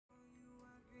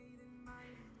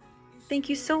Thank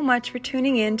you so much for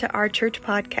tuning in to our church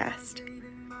podcast.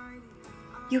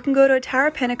 You can go to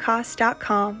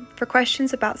atarapentecost.com for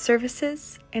questions about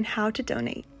services and how to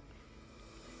donate.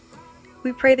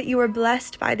 We pray that you are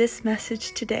blessed by this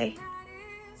message today.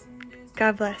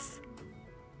 God bless.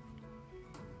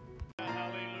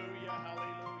 Hallelujah,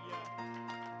 hallelujah.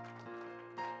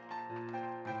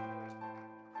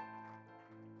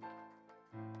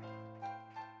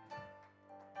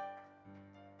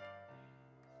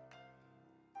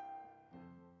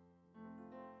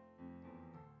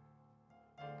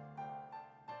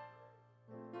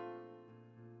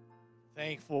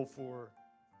 Thankful for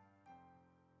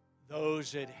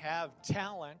those that have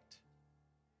talent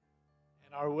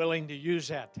and are willing to use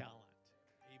that talent.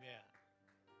 Amen.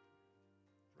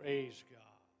 Praise God.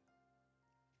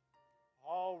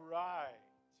 All right.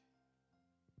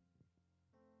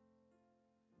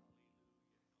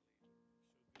 So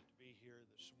good to be here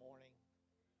this morning.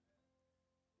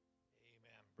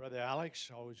 Amen. Brother Alex,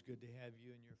 always good to have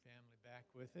you and your family back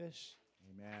with us.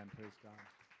 Amen. Praise God.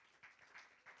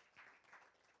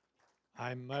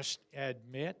 I must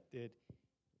admit that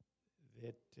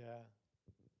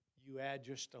you add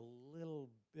just a little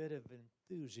bit of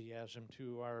enthusiasm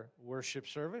to our worship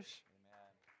service.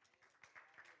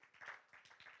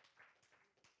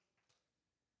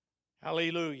 Amen.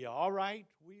 Hallelujah. All right,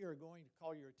 we are going to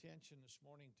call your attention this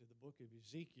morning to the book of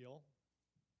Ezekiel.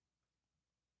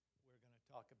 We're going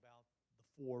to talk about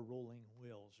the four rolling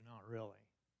wheels. Not really.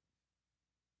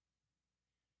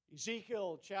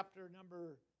 Ezekiel chapter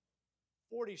number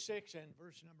 46 and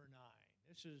verse number 9.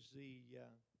 This is the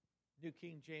New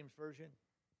King James Version.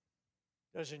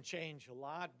 Doesn't change a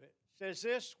lot, but it says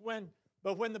this: when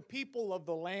the people of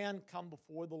the land come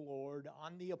before the Lord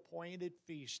on the appointed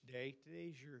feast day.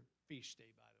 Today's your feast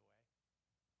day, by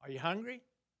the way. Are you hungry?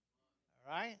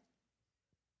 All right.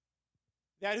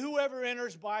 That whoever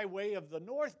enters by way of the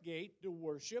north gate to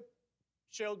worship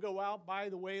shall go out by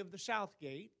the way of the south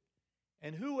gate.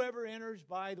 And whoever enters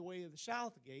by the way of the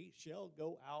south gate shall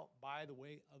go out by the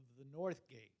way of the north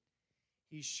gate.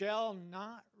 He shall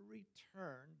not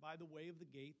return by the way of the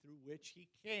gate through which he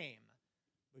came,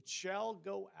 but shall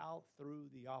go out through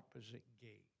the opposite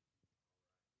gate.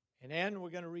 And then we're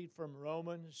going to read from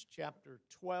Romans chapter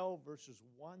 12, verses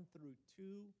 1 through 2.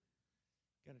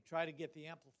 Going to try to get the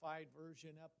Amplified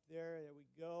Version up there. There we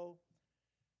go.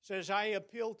 It says, I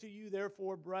appeal to you,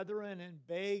 therefore, brethren, and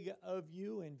beg of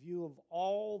you, in view of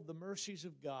all the mercies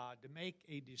of God, to make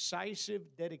a decisive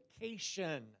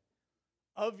dedication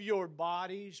of your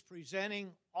bodies,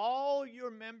 presenting all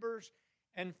your members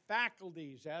and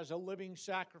faculties as a living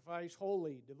sacrifice,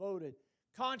 holy, devoted,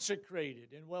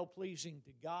 consecrated, and well-pleasing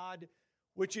to God,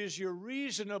 which is your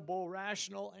reasonable,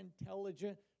 rational,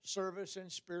 intelligent service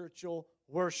and spiritual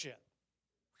worship.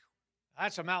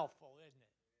 That's a mouthful, isn't it?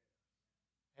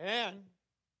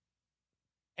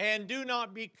 And do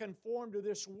not be conformed to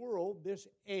this world, this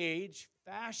age,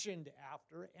 fashioned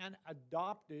after and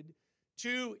adopted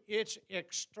to its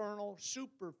external,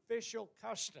 superficial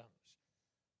customs,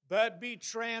 but be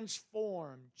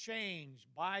transformed, changed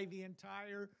by the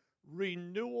entire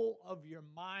renewal of your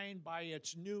mind, by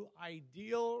its new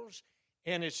ideals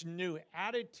and its new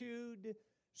attitude,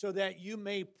 so that you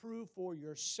may prove for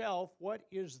yourself what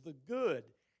is the good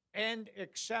and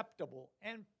acceptable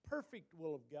and perfect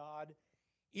will of God,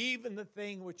 even the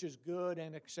thing which is good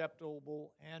and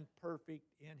acceptable and perfect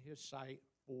in His sight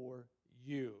for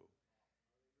you.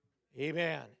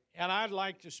 Amen. And I'd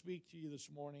like to speak to you this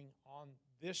morning on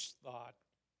this thought.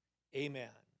 Amen.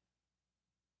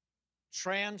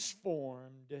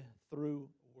 Transformed through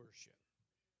worship.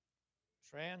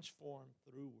 Transformed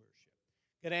through worship.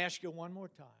 Going to ask you one more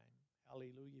time.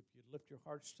 Hallelujah. If you'd lift your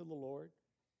hearts to the Lord.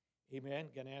 Amen.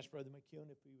 Going to ask Brother McKeown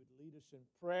if he would lead us in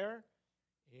prayer.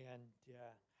 And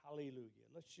hallelujah.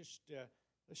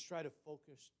 Let's try to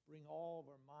focus, bring all of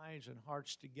our minds and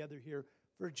hearts together here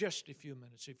for just a few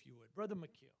minutes, if you would. Brother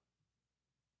McKeown.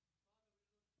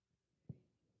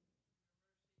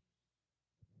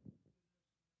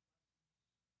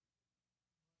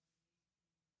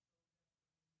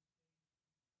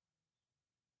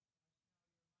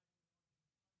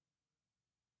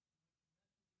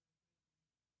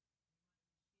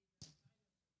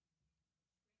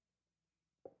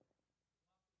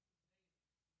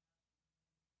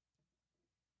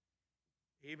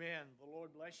 Amen. The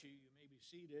Lord bless you. You may be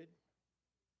seated.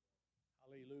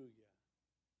 Hallelujah.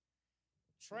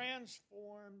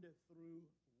 Transformed through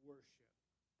worship.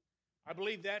 I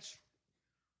believe that's,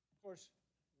 of course,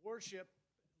 worship.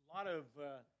 A lot of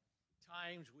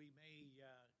times we may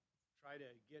try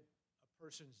to get a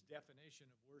person's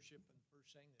definition of worship, and the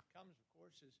first thing that comes, of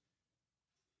course, is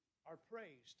our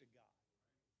praise to God.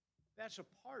 That's a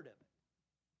part of it.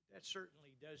 That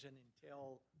certainly doesn't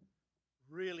entail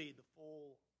really the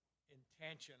full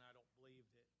intention, I don't believe,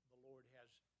 that the Lord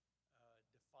has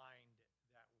defined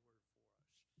that word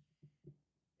for us.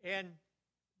 And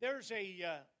there's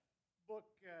a book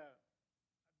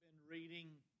I've been reading,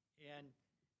 and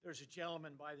there's a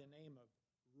gentleman by the name of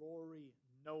Rory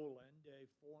Noland, a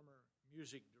former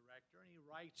music director, and he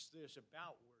writes this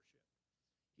about worship.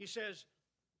 He says,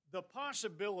 the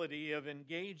possibility of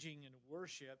engaging in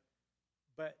worship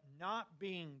but not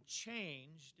being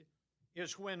changed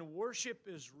is when worship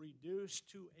is reduced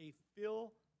to a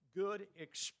feel-good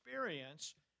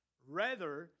experience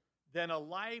rather than a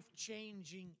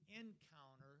life-changing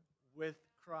encounter with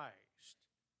Christ.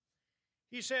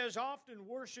 He says often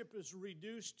worship is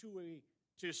reduced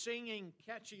to singing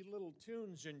catchy little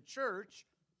tunes in church,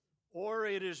 or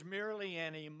it is merely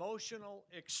an emotional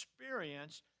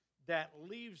experience that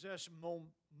leaves us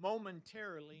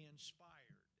momentarily inspired.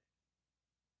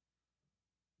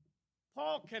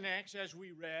 Paul connects, as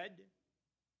we read,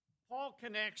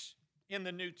 in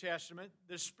the New Testament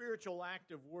the spiritual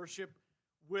act of worship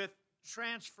with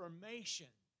transformation.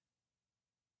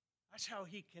 That's how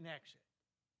he connects it.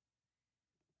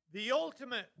 The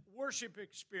ultimate worship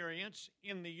experience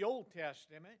in the Old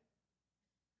Testament,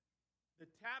 the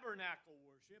tabernacle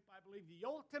worship, I believe the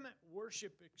ultimate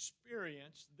worship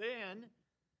experience then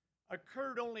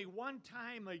occurred only one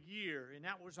time a year, and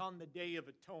that was on the Day of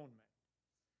Atonement,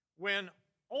 when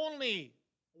only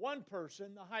one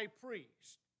person, the high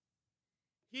priest,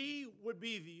 he would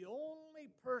be the only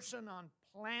person on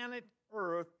planet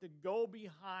Earth to go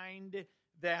behind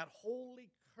that holy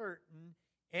curtain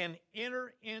and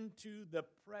enter into the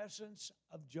presence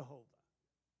of Jehovah.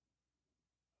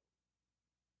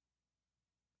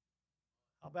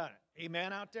 How about it?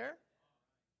 Amen out there?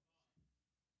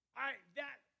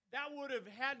 That would have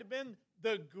had to been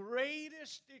the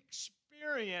greatest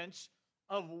experience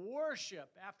of worship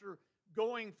after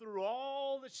going through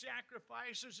all the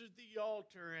sacrifices at the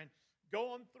altar and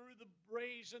going through the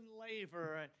brazen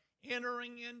laver and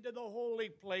entering into the holy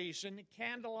place and the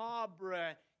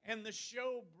candelabra and the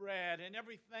showbread and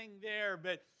everything there.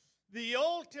 But the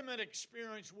ultimate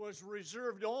experience was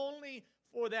reserved only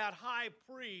for that high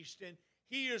priest, and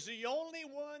he is the only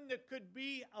one that could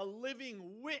be a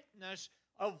living witness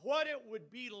of what it would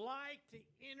be like to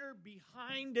enter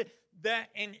behind that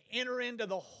and enter into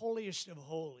the holiest of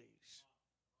holies.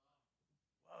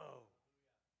 Whoa.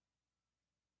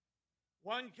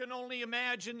 One can only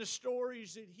imagine the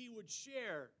stories that he would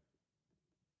share.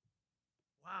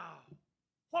 Wow.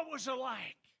 What was it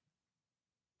like?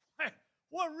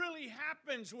 What really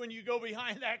happens when you go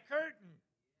behind that curtain?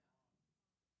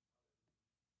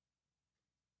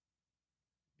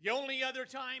 The only other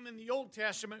time in the Old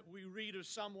Testament we read of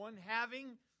someone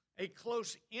having a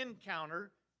close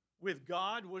encounter with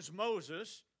God was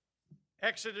Moses.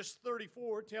 Exodus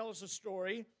 34 tells the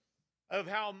story of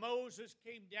how Moses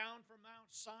came down from Mount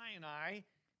Sinai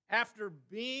after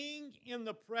being in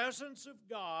the presence of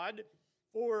God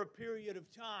for a period of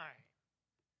time.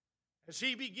 As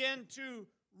he began to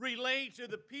relay to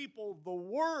the people the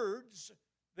words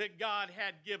that God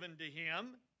had given to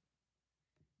him,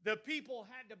 the people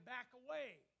had to back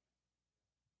away.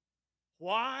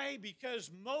 Why?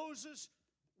 Because Moses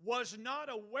was not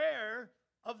aware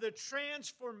of the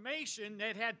transformation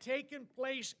that had taken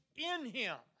place in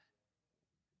him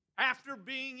after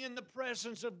being in the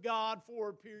presence of God for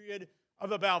a period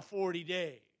of about 40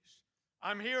 days.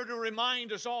 I'm here to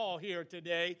remind us all here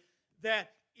today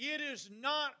that it is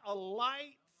not a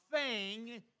light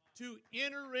thing to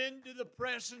enter into the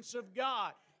presence of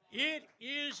God. It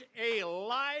is a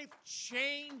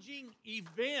life-changing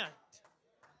event.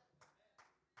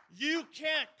 You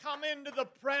can't come into the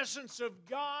presence of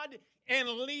God and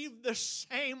leave the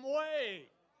same way.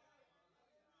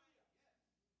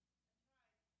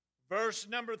 Verse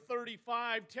number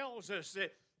 35 tells us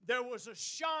that there was a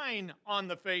shine on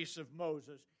the face of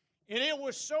Moses, and it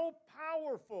was so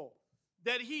powerful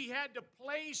that he had to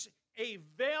place a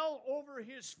veil over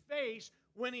his face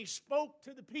when he spoke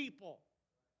to the people.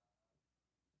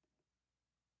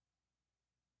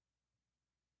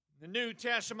 The New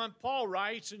Testament, Paul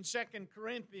writes in 2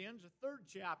 Corinthians, the 3rd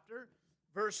chapter,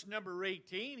 verse number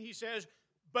 18, he says,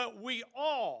 "But we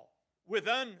all, with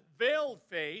unveiled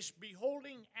face,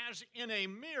 beholding as in a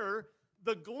mirror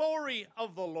the glory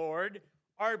of the Lord,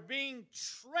 are being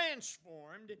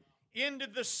transformed into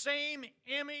the same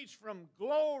image from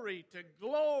glory to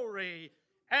glory,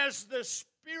 as the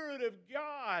Spirit of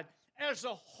God, as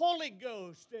the Holy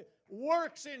Ghost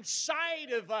works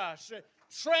inside of us,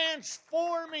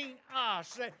 transforming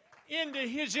us into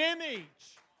His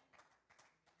image.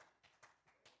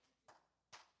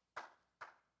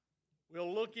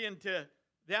 We'll look into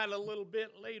that a little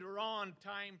bit later on,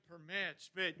 time permits.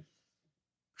 But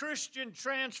Christian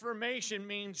transformation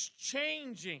means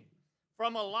changing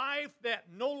from a life that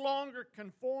no longer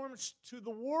conforms to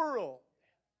the world.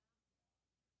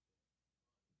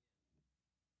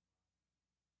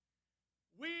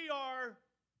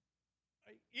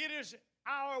 It is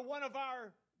one of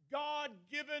our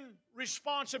God-given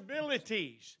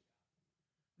responsibilities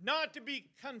not to be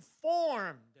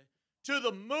conformed to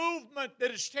the movement that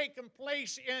has taken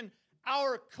place in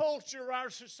our culture, our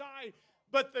society,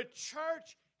 but the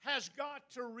church has got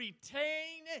to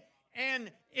retain and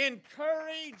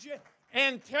encourage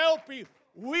and tell people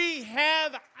we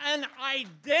have an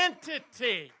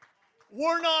identity.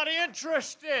 We're not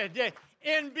interested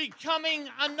in becoming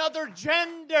another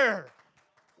gender.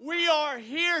 We are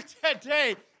here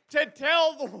today to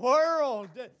tell the world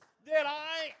that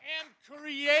I am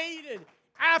created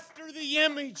after the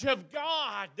image of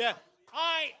God.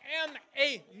 I am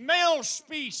a male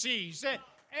species,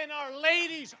 and our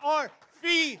ladies are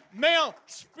female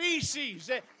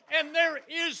species, and there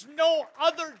is no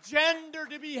other gender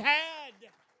to be had.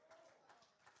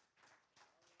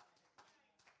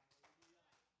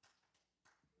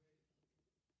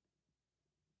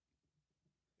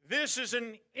 This is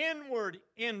an inward,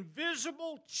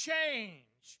 invisible change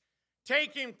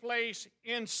taking place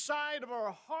inside of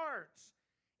our hearts,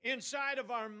 inside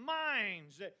of our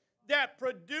minds, that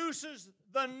produces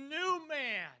the new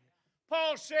man.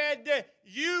 Paul said,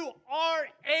 you are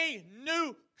a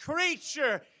new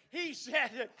creature. He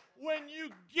said, when you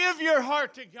give your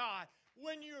heart to God,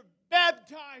 when you're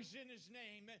baptized in His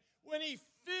name, when He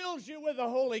fills you with the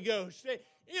Holy Ghost, it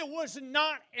was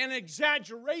not an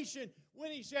exaggeration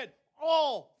when He said,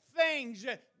 all things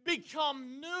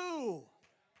become new.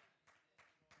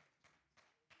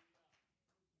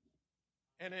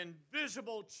 An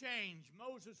invisible change.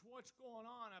 Moses, what's going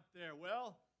on up there?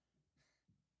 Well,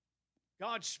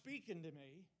 God's speaking to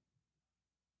me,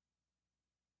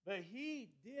 but he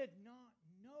did not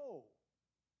know.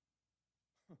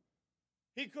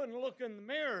 He couldn't look in the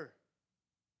mirror.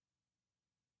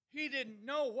 He didn't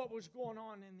know what was going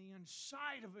on in the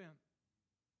inside of him.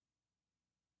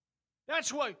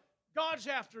 That's why God's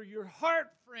after your heart,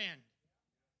 friend.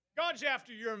 God's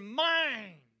after your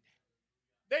mind.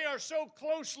 They are so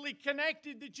closely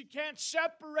connected that you can't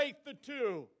separate the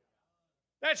two.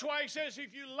 That's why He says,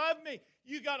 if you love me,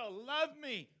 you got to love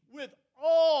me with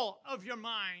all of your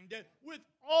mind, with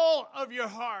all of your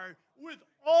heart, with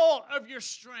all of your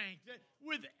strength,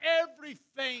 with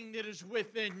everything that is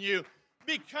within you,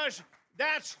 because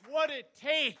that's what it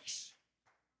takes.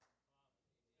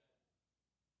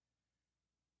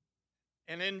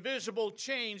 An invisible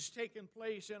change taking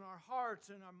place in our hearts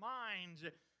and our minds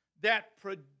that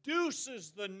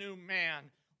produces the new man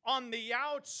on the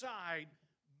outside,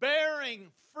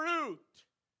 bearing fruit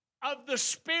of the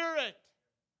Spirit.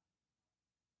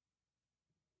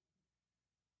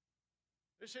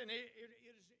 Listen, it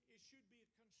should be a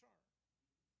concern.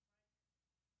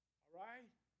 All right?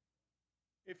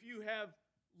 If you have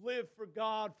lived for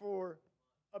God for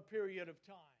a period of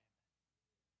time,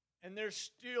 and there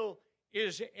still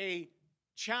is a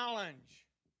challenge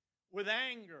with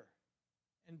anger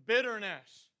and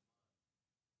bitterness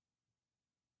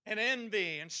and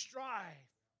envy and strife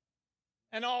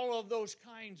and all of those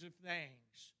kinds of things.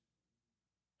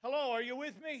 Hello, are you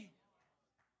with me?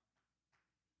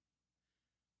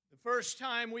 The first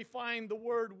time we find the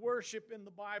word worship in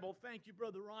the Bible, thank you,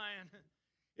 Brother Ryan,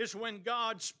 is when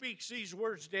God speaks these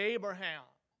words to Abraham.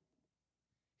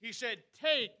 He said,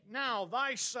 take now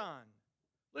thy son,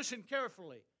 listen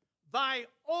carefully, thy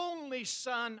only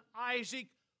son Isaac,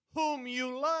 whom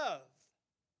you love.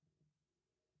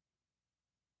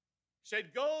 He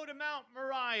said, go to Mount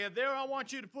Moriah. There I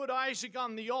want you to put Isaac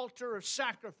on the altar of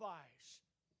sacrifice.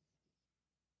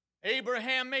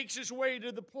 Abraham makes his way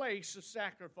to the place of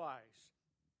sacrifice.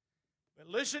 But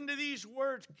listen to these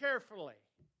words carefully.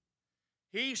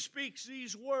 He speaks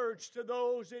these words to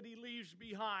those that he leaves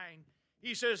behind.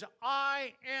 He says,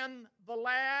 I and the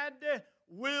lad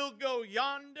will go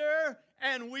yonder,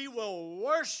 and we will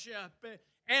worship,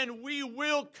 and we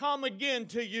will come again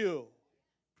to you.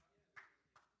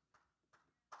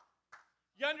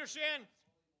 You understand?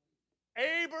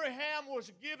 Abraham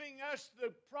was giving us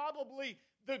probably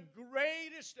the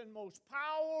greatest and most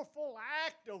powerful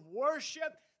act of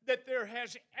worship that there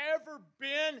has ever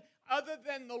been, other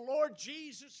than the Lord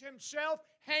Jesus Himself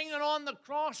hanging on the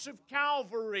cross of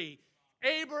Calvary.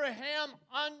 Abraham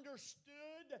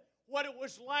understood what it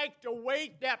was like to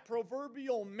wait that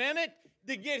proverbial minute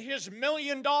to get his $1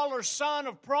 million son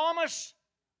of promise?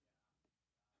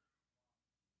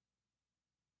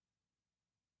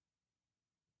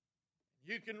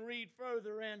 You can read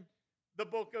further in the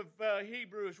book of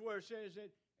Hebrews where it says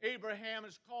that Abraham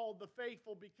is called the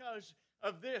faithful because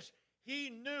of this. He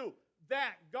knew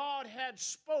that God had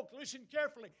spoke. Listen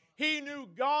carefully. He knew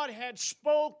God had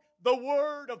spoke the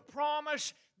word of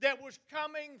promise that was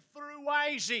coming through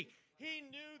Isaac. He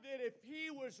knew that if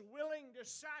he was willing to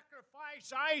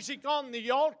sacrifice Isaac on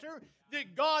the altar,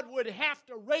 that God would have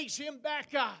to raise him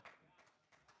back up.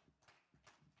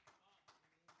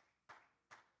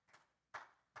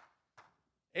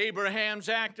 Abraham's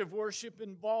act of worship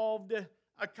involved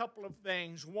a couple of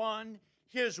things. One,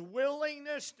 his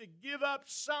willingness to give up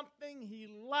something he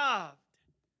loved.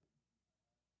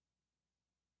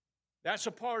 That's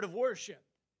a part of worship.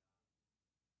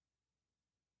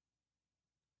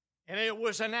 And it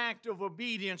was an act of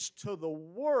obedience to the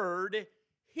word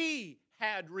he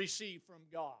had received from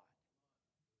God.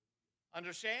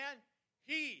 Understand?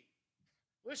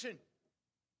 Listen,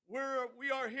 we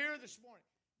are here this morning.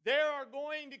 There are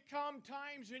going to come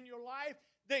times in your life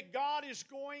that God is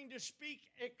going to speak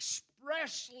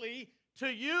expressly to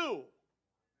you.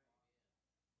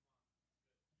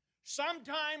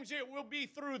 Sometimes it will be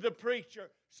through the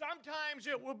preacher. Sometimes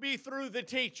it will be through the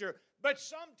teacher. But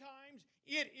sometimes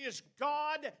it is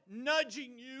God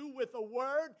nudging you with a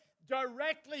word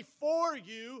directly for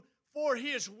you for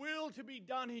His will to be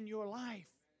done in your life.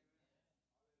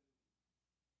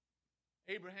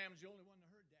 Abraham's the only one that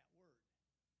heard that word.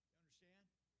 You understand?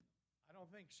 I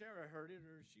don't think Sarah heard it,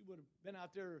 or she would have been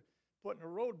out there putting a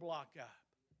roadblock up.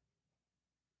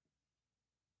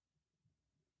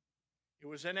 It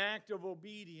was an act of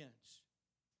obedience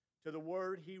to the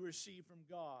word he received from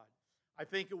God. I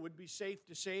think it would be safe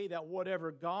to say that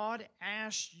whatever God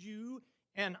asked you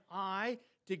and I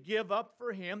to give up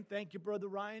for Him, thank you, Brother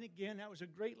Ryan, again, that was a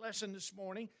great lesson this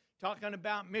morning, talking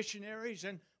about missionaries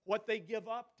and what they give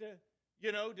up to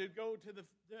go to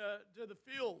the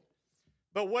field.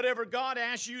 But whatever God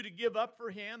asks you to give up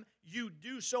for Him, you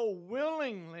do so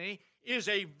willingly, is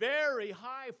a very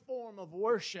high form of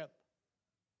worship.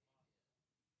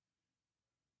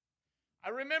 I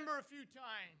remember a few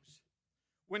times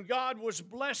when God was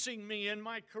blessing me in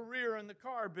my career in the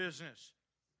car business.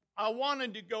 I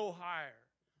wanted to go higher.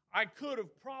 I could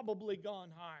have probably gone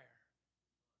higher.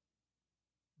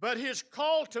 But His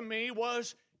call to me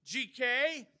was,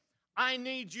 GK, I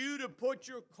need you to put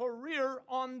your career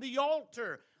on the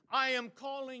altar. I am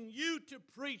calling you to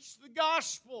preach the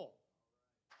gospel.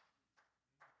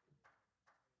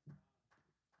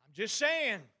 I'm just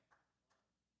saying.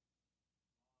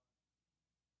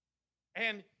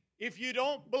 And if you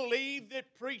don't believe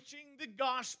that preaching the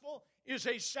gospel is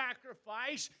a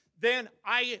sacrifice, then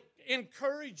I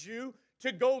encourage you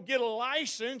to go get a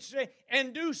license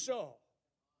and do so.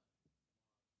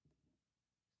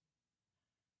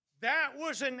 That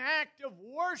was an act of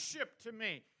worship to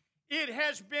me. It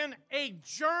has been a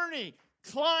journey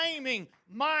climbing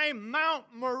my Mount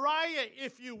Moriah,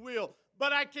 if you will.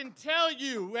 But I can tell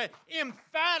you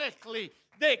emphatically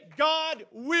that God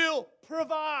will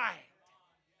provide.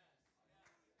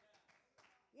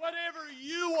 Whatever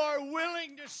you are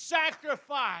willing to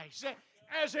sacrifice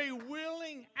as a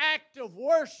willing act of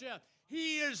worship,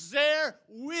 He is there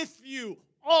with you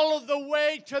all of the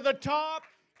way to the top,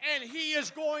 and He is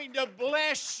going to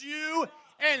bless you,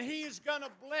 and He is going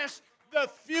to bless the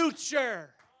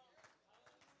future.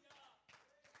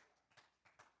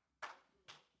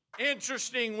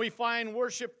 Interesting, we find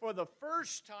worship for the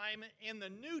first time in the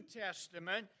New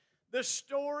Testament, the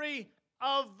story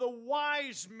of the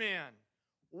wise men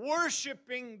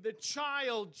worshiping the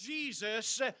child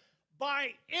Jesus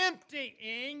by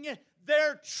emptying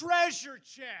their treasure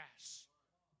chests.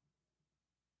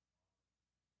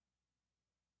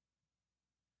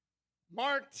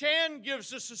 Mark 10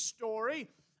 gives us a story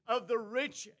of the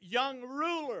rich young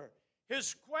ruler.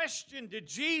 His question to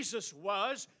Jesus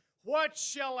was, "What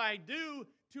shall I do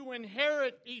to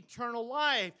inherit eternal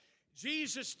life?"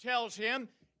 Jesus tells him,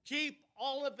 "Keep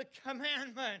all of the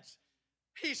commandments."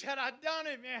 He said, "I've done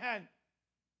it, man."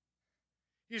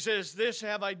 He says, "This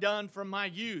have I done from my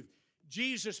youth."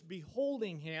 Jesus,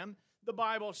 beholding him, the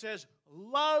Bible says,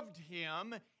 loved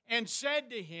him and said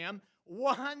to him,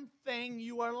 "One thing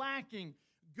you are lacking.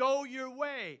 Go your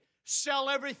way. Sell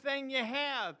everything you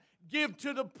have. Give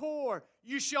to the poor.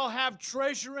 You shall have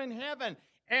treasure in heaven.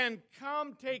 And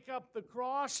come take up the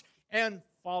cross and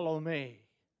follow me."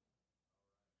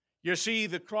 You see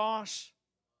the cross?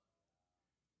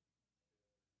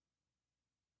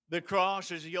 The cross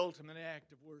is the ultimate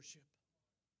act of worship.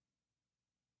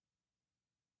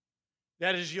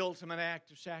 That is the ultimate act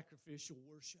of sacrificial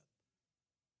worship.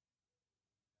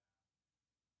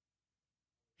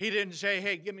 He didn't say,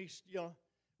 hey, give me,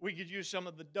 we could use some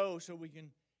of the dough so we can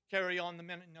carry on the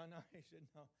minute. No. He said,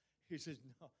 no. He says,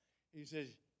 no.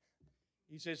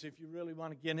 He says, if you really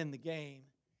want to get in the game,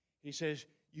 he says,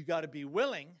 you got to be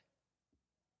willing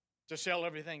to sell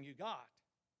everything you got.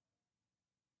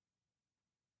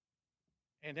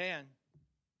 And then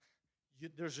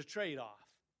there's a trade-off.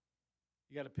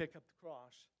 You got to pick up the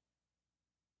cross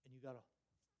and you got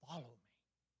to follow me.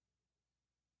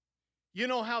 You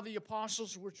know how the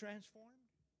apostles were transformed?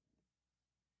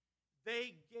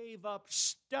 They gave up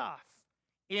stuff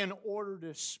in order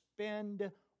to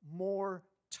spend more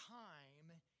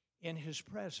time in His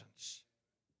presence.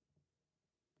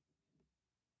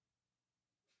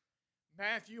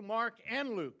 Matthew, Mark, and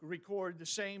Luke record the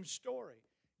same story.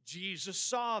 Jesus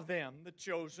saw them, the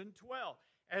chosen 12,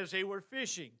 as they were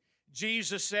fishing.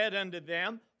 Jesus said unto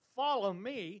them, follow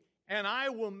me, and I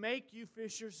will make you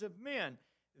fishers of men.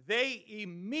 They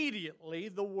immediately,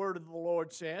 the word of the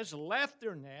Lord says, left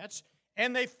their nets,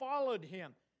 and they followed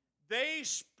Him. They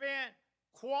spent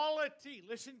quality,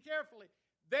 listen carefully,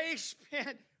 they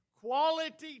spent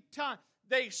quality time.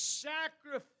 They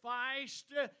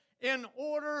sacrificed in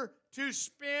order to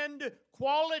spend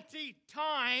quality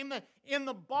time in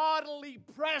the bodily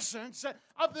presence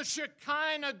of the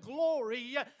Shekinah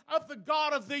glory of the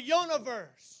God of the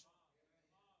universe.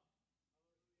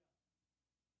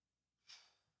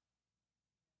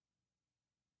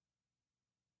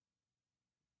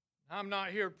 I'm not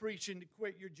here preaching to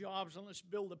quit your jobs and let's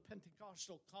build a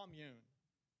Pentecostal commune.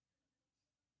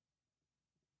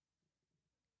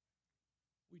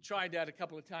 We tried that a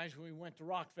couple of times when we went to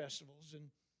rock festivals, and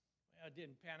it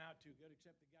didn't pan out too good,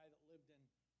 except the guy that lived in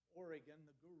Oregon,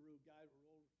 the guru guy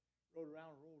who rode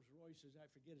around Rolls Royces. I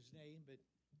forget his name, but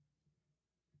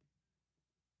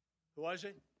who was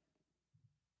it?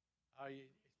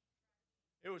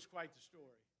 It was quite the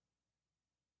story.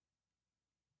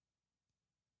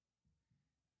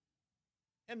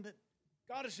 And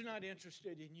God is not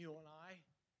interested in you and I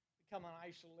becoming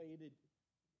isolated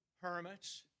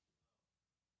hermits,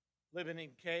 living in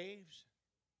caves,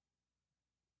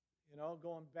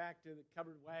 going back to the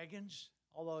covered wagons,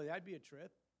 although that'd be a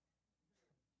trip.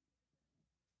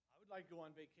 I would like to go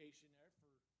on vacation there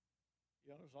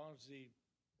for, as long as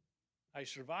I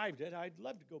survived it. I'd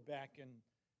love to go back and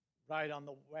ride on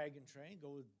the wagon train, go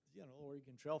with,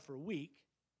 Oregon Trail for a week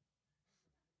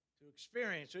to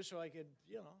experience it so I could,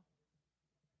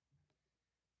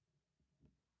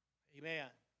 Amen.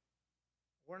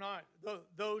 We're not,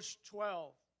 those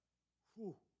 12,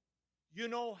 you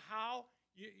know how?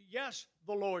 Yes,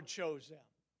 the Lord chose them.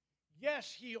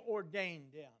 Yes, He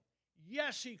ordained them.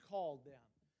 Yes, He called them.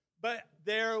 But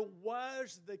there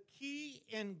was the key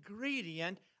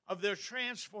ingredient of their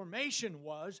transformation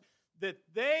was that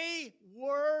they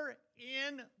were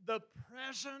in the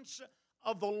presence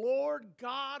of the Lord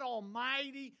God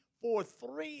Almighty for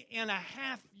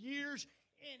 3.5 years,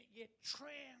 and it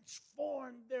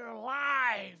transformed their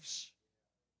lives.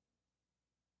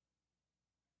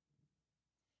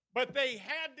 But they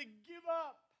had to give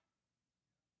up.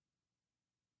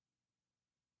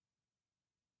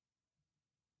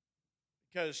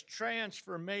 Because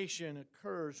transformation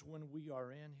occurs when we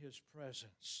are in His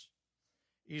presence.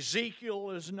 Ezekiel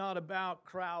is not about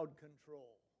crowd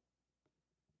control.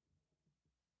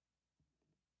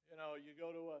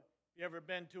 You ever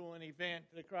been to an event,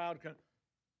 the crowd can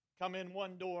come in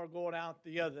one door, going out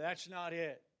the other. That's not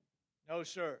it. No,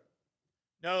 sir.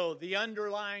 No, the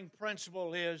underlying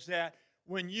principle is that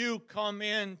when you come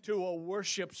into a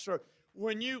worship service,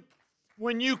 when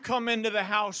you come into the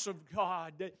house of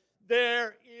God,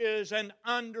 there is an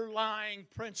underlying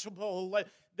principle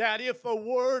that if the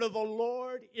word of the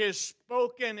Lord is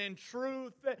spoken in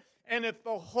truth, and if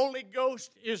the Holy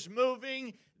Ghost is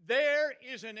moving, there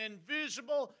is an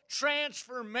invisible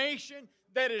transformation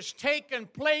that has taken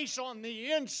place on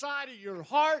the inside of your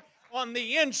heart, on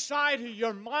the inside of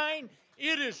your mind.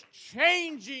 It is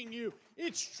changing you.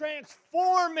 It's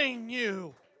transforming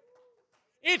you.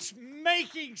 It's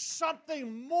making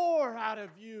something more out of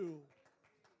you.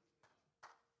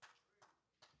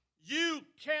 You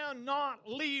cannot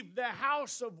leave the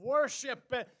house of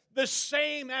worship the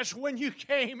same as when you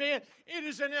came in. It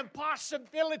is an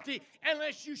impossibility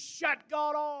unless you shut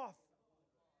God off.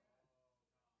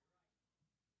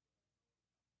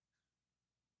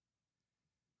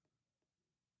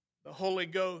 The Holy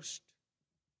Ghost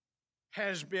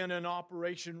has been in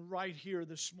operation right here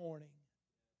this morning,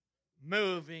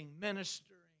 moving,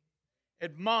 ministering,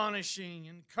 admonishing,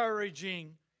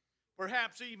 encouraging,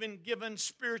 perhaps even giving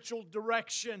spiritual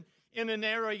direction in an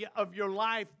area of your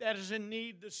life that is in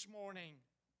need this morning.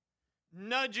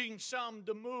 Nudging some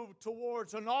to move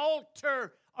towards an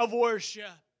altar of worship.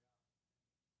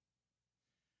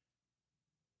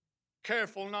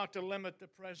 Careful not to limit the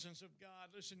presence of God.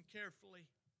 Listen carefully.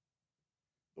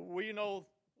 We know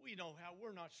how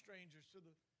we're not strangers to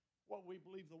what we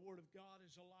believe the Word of God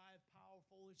is alive,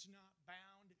 powerful. It's not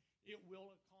bound. It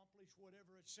will accomplish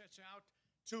whatever it sets out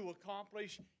to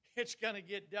accomplish. It's going to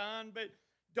get done, but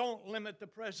don't limit the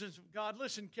presence of God.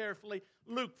 Listen carefully.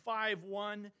 Luke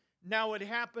 5:1. Now it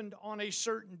happened on a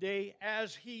certain day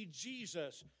as he,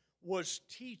 Jesus, was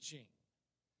teaching,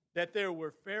 that there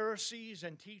were Pharisees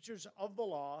and teachers of the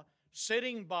law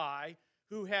sitting by,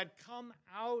 who had come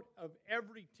out of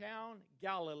every town,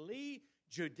 Galilee,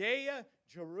 Judea,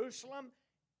 Jerusalem,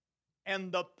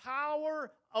 and the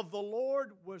power of the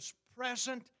Lord was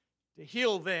present to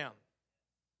heal them.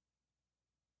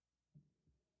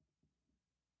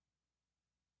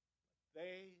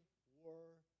 They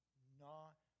were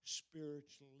not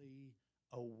spiritually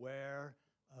aware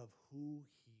of who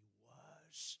he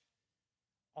was.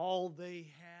 All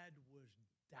they had was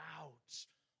doubts.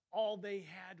 All they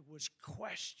had was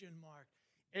question mark.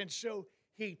 And so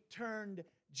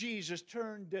Jesus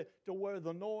turned to where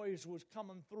the noise was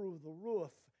coming through the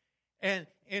roof. And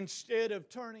instead of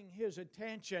turning his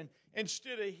attention,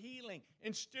 instead of healing,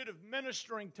 instead of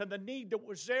ministering to the need that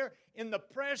was there in the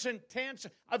present tense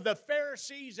of the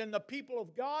Pharisees and the people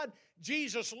of God,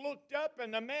 Jesus looked up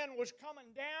and the man was coming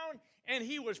down and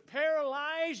he was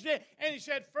paralyzed. And he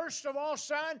said, first of all,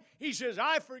 son, he says,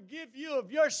 I forgive you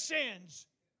of your sins.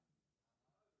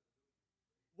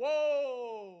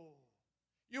 Whoa!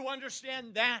 You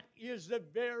understand that is the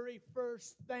very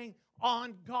first thing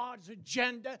on God's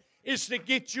agenda, is to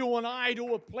get you and I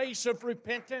to a place of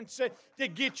repentance, to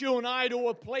get you and I to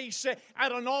a place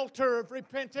at an altar of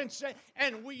repentance,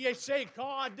 and we say,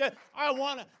 God, I'm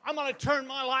going to turn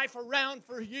my life around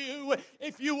for you.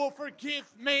 If you will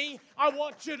forgive me, I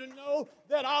want you to know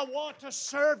that I want to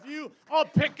serve you. I'll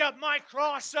pick up my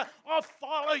cross. I'll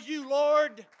follow you,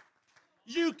 Lord.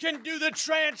 You can do the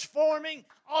transforming.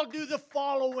 I'll do the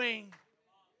following.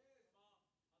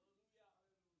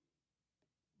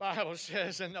 Bible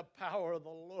says, and the power of the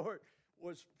Lord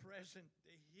was present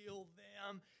to heal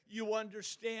them. You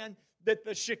understand that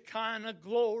the Shekinah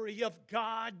glory of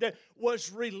God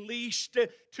was released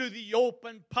to the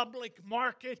open public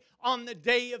market on the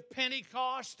day of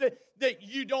Pentecost, that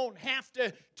you don't have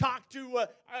to talk to a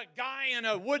guy in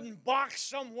a wooden box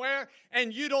somewhere,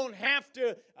 and you don't have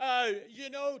to,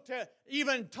 to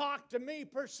even talk to me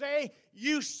per se.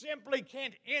 You simply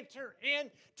can enter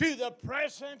into the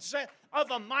presence of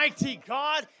a mighty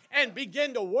God and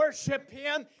begin to worship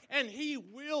Him, and He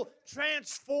will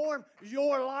transform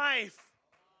your life.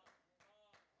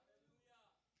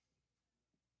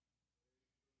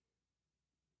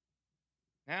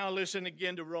 Now listen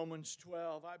again to Romans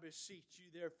 12. I beseech you,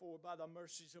 therefore, by the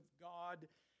mercies of God,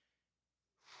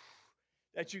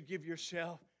 that you give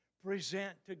yourself,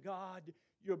 present to God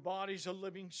your bodies a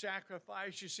living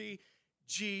sacrifice. You see,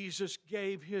 Jesus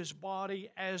gave His body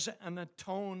as an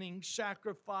atoning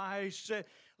sacrifice.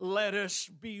 Let us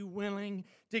be willing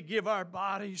to give our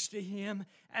bodies to Him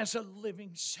as a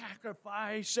living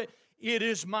sacrifice. It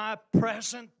is my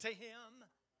present to Him.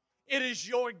 It is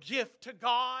your gift to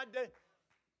God.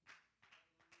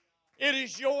 It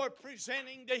is your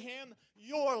presenting to Him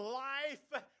your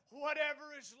life,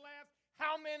 whatever is left.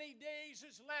 How many days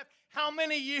is left? How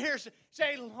many years?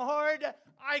 Say, Lord,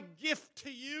 I gift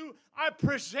to you. I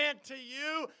present to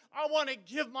you. I want to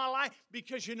give my life,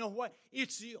 because you know what?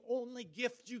 It's the only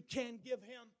gift you can give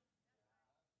Him.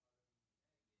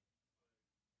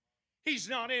 He's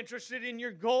not interested in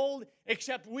your gold,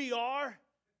 except we are.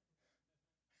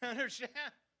 Understand?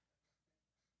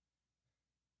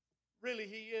 Really,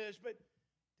 He is, but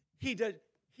He does.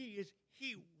 He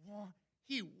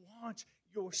wants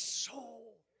your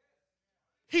soul.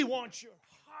 He wants your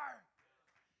heart.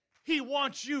 He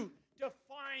wants you to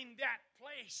find that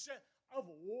place of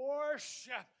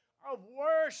worship.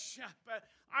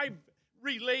 I've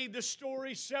relayed the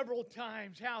story several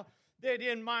times, how that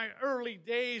in my early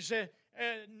days,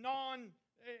 unknown,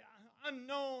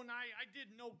 I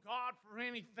didn't know God for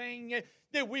anything,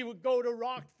 that we would go to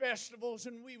rock festivals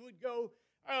and we would go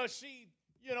see,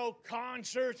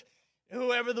 concerts,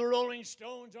 whoever the Rolling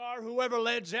Stones are, whoever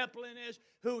Led Zeppelin is,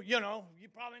 who, you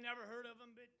probably never heard of them,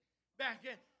 but back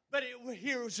in, but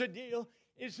here's the deal,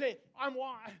 is that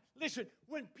listen,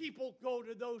 when people go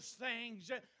to those things,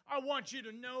 I want you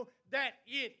to know that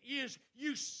it is,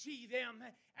 you see them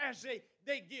as they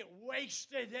get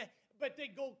wasted, but they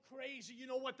go crazy. You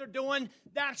know what they're doing?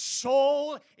 That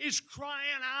soul is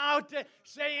crying out,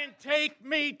 saying, take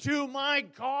me to my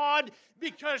God,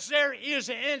 because there is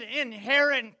an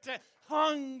inherent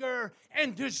hunger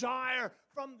and desire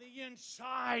from the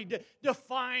inside to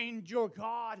find your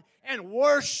God and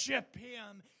worship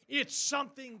Him. It's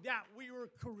something that we were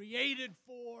created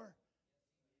for.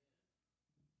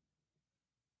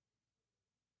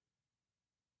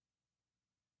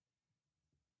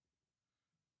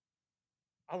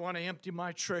 I want to empty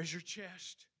my treasure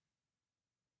chest.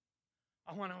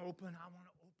 I want to open it up.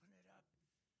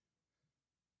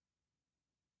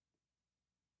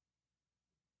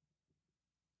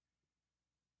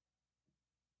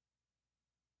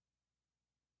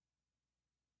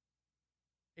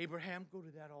 Abraham, go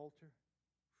to that altar.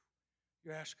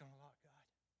 You're asking a lot, God.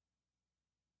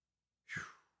 Whew.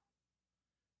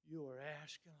 You are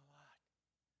asking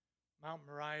a lot. Mount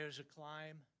Moriah is a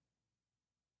climb.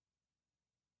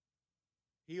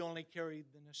 He only carried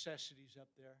the necessities up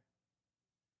there.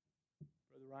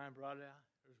 Brother Ryan brought it out.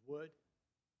 There's wood,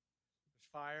 there's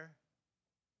fire,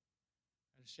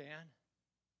 and sand.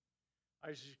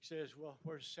 Isaac says, well,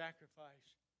 where's the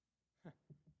sacrifice?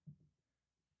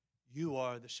 You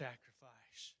are the sacrifice.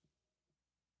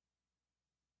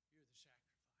 You're the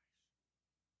sacrifice.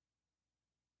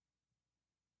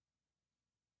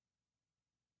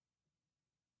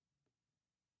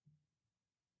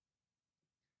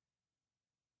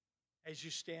 As you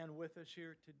stand with us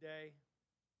here today,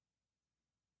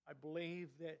 I believe,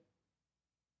 I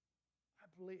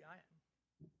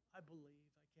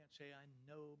can't say I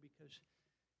know because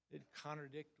it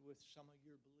contradicts with some of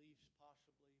your beliefs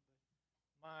possibly,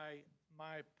 but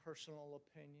my personal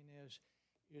opinion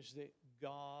is that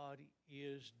God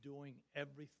is doing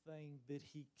everything that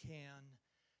He can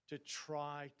to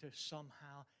try to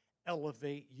somehow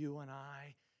elevate you and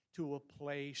I to a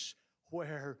place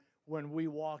where when we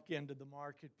walk into the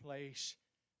marketplace,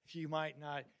 you might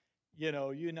not,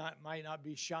 might not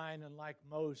be shining like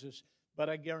Moses, but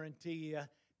I guarantee you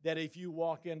that if you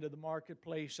walk into the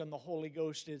marketplace and the Holy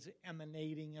Ghost is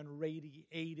emanating and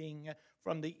radiating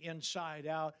from the inside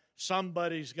out,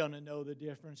 somebody's going to know the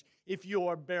difference. If you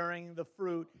are bearing the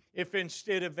fruit, if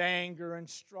instead of anger and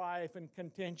strife and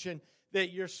contention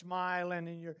that you're smiling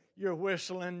and you're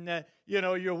whistling,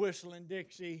 you're whistling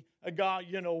Dixie,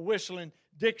 whistling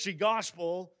Dixie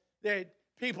gospel, that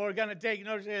people are going to take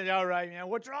notice and say, all right, man,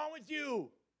 what's wrong with you?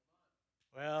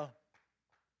 Well,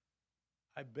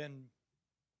 I've been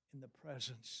in the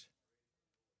presence.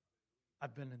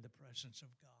 I've been in the presence of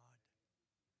God.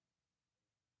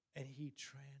 And He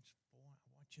transforms. I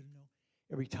want you to know,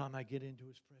 every time I get into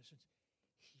His presence,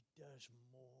 He does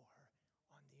more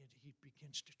on the end. He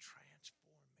begins to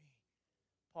transform me.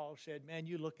 Paul said, man,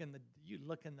 you look in the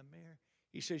mirror.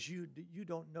 He says, you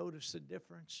don't notice the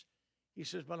difference. He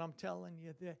says, but I'm telling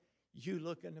you that you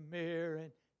look in the mirror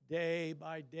and day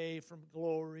by day, from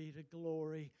glory to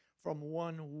glory, from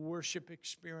one worship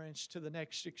experience to the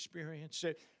next experience,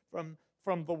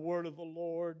 from the word of the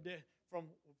Lord, from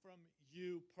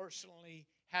you personally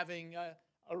having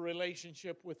a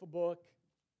relationship with a book.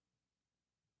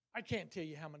 I can't tell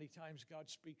you how many times God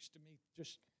speaks to me,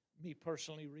 just me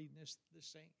personally reading this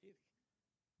thing.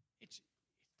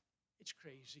 It's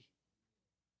crazy.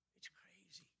 It's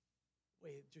crazy the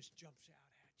way it just jumps out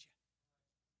at you.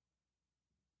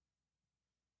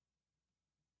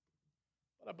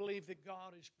 But I believe that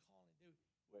God is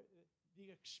calling.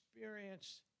 The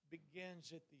experience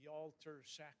begins at the altar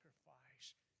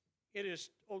sacrifice. It is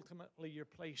ultimately your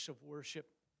place of worship.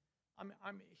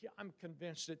 I'm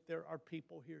convinced that there are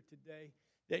people here today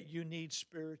that you need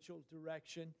spiritual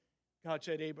direction. God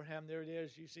said, Abraham, there it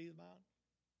is. You see the mountain?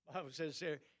 The Bible says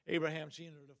there, Abraham seen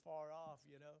it afar off,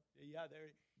 Yeah,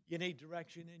 there. You need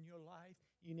direction in your life.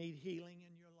 You need healing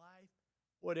in your life.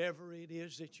 Whatever it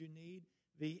is that you need,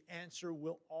 the answer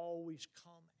will always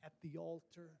come at the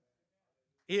altar.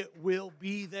 It will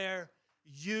be there.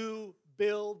 You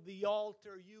build the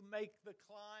altar. You make the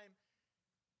climb.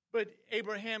 But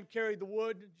Abraham carried the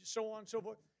wood and so on and so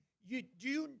forth. Do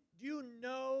you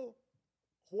know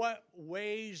what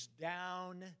weighs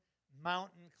down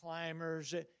mountain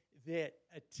climbers that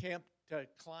attempt to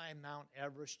climb Mount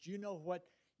Everest? Do you know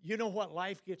what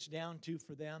life gets down to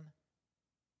for them?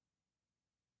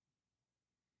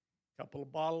 A couple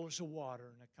of bottles of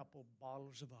water and a couple of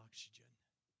bottles of oxygen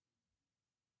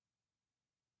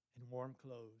and warm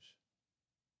clothes.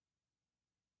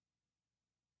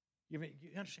 You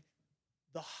understand?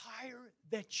 The higher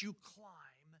that you climb,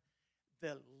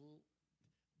 the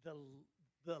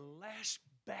less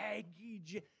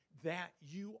baggage that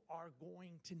you are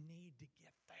going to need to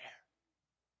get there.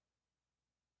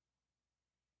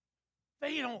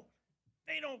 They don't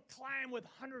climb with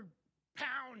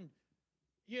 100-pound,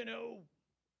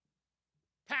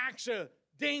 packs of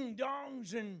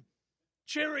ding-dongs and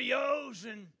Cheerios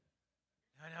and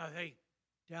they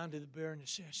down to the bare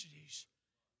necessities.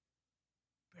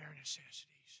 Bare necessities.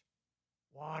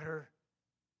 Water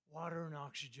and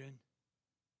oxygen.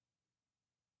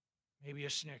 Maybe a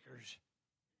Snickers.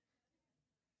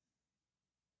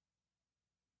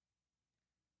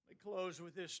 Let me close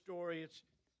with this story. It's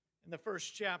in the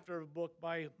first chapter of a book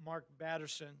by Mark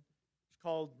Batterson. It's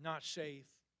called Not Safe.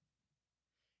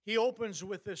 He opens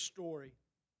with this story.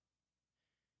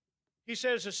 He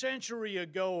says, a century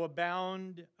ago, a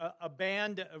band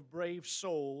of brave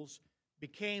souls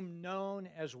became known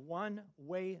as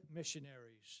one-way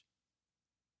missionaries.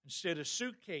 Instead of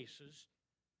suitcases,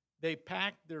 they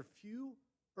packed their few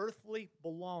earthly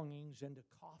belongings into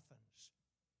coffins.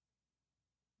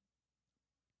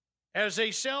 As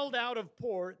they sailed out of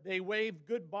port, they waved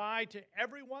goodbye to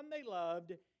everyone they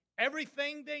loved,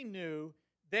 everything they knew.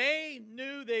 They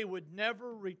knew they would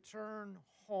never return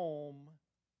home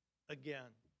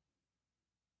again.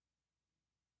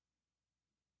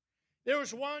 There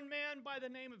was one man by the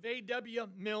name of A.W.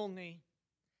 Milne.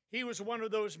 He was one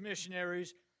of those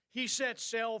missionaries. He set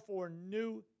sail for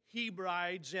New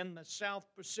Hebrides in the South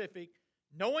Pacific,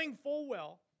 knowing full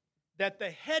well that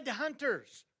the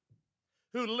headhunters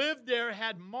who lived there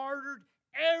had martyred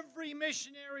every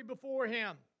missionary before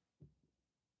him.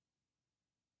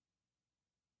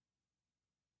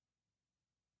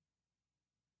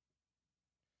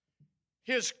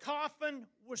 His coffin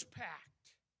was packed.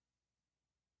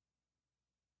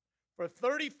 For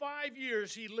 35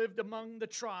 years, he lived among the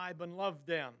tribe and loved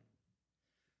them.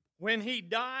 When he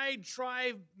died,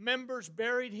 tribe members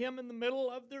buried him in the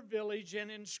middle of their village and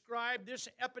inscribed this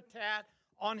epitaph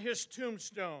on his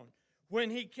tombstone. When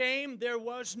he came, there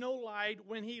was no light.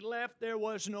 When he left, there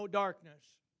was no darkness.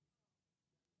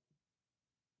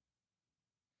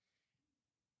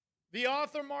 The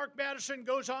author, Mark Batterson,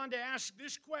 goes on to ask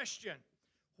this question.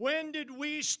 When did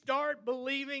we start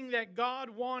believing that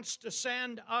God wants to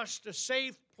send us to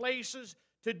safe places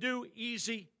to do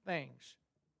easy things?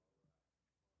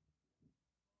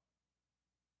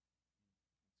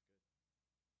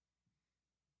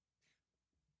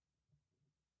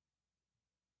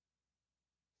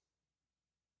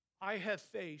 I have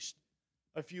faced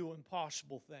a few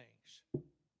impossible things. You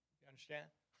understand?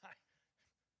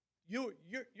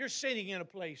 You're sitting in a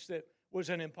place that was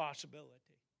an impossibility.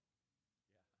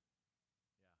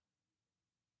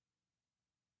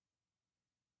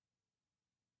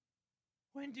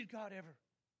 When did God ever?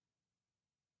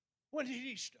 When did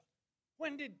He stop?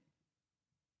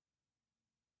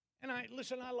 And I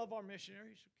love our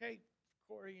missionaries, okay?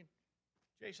 Corey and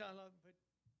Jason, I love them, but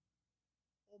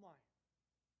oh my.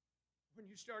 When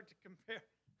you start to compare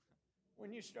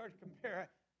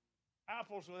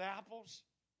apples with apples,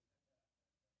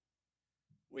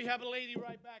 we have a lady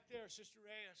right back there, Sister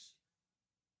Reyes,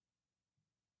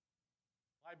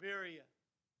 Liberia.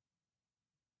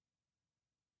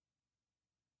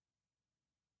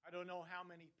 I don't know how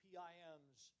many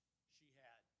PIMs she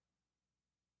had.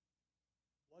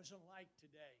 Wasn't like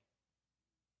today.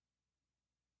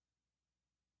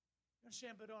 You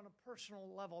understand? But on a personal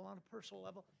level,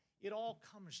 it all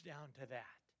comes down to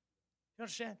that. You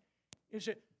understand? Is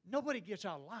that nobody gets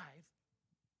out alive.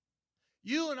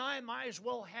 You and I might as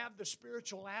well have the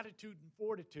spiritual attitude and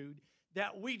fortitude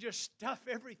that we just stuff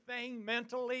everything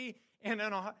mentally and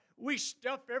we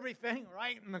stuff everything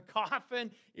right in the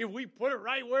coffin. If we put it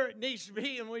right where it needs to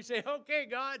be and we say, okay,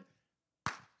 God,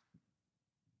 I've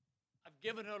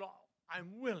given it all.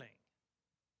 I'm willing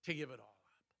to give it all up.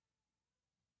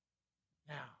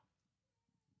 Now,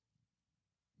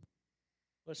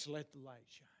 let's let the light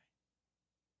shine.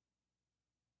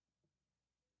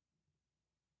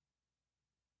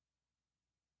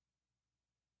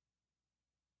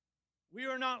 We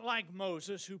are not like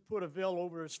Moses, who put a veil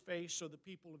over his face so the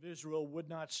people of Israel would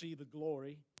not see the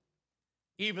glory,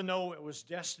 even though it was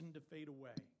destined to fade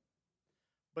away.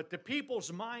 But the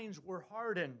people's minds were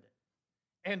hardened.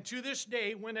 And to this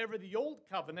day, whenever the Old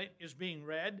Covenant is being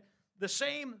read, the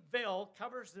same veil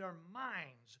covers their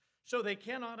minds so they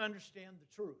cannot understand the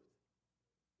truth.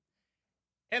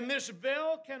 And this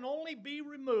veil can only be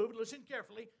removed, listen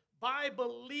carefully, by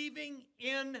believing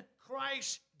in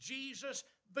Christ Jesus,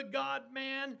 the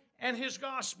God-man, and His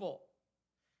gospel.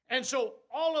 And so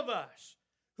all of us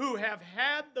who have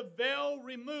had the veil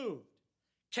removed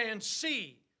can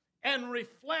see and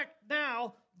reflect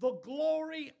now the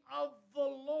glory of the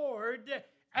Lord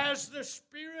as the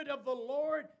Spirit of the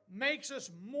Lord makes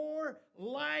us more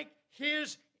like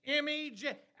His image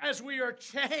as we are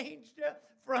changed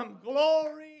from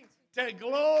glory to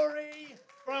glory,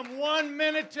 from one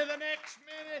minute to the next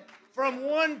minute, from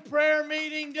one prayer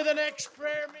meeting to the next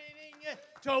prayer meeting,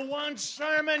 to one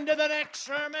sermon to the next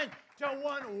sermon, to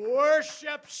one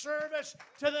worship service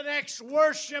to the next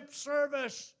worship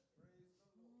service.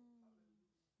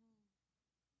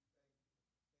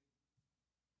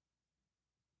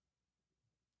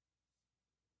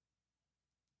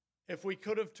 If we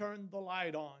could have turned the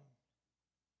light on,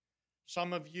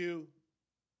 some of you,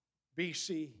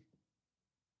 BC,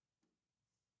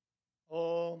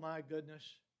 oh my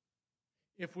goodness,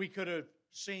 if we could have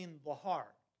seen the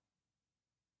heart,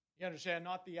 you understand,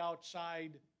 not the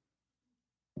outside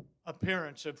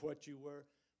appearance of what you were,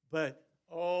 but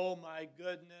oh my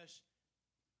goodness,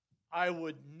 I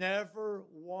would never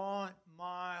want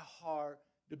my heart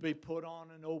to be put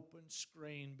on an open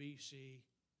screen, BC.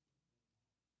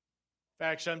 In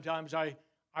fact, sometimes I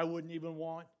wouldn't even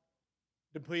want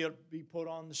to be put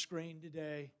on the screen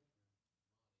today.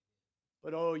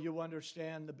 But oh, you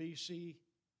understand the BC,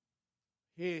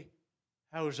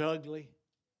 I was ugly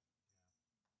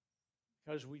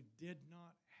because we did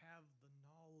not have the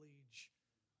knowledge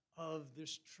of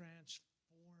this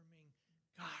transforming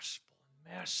gospel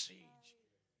message.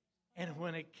 And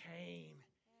when it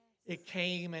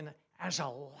came in as a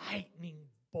lightning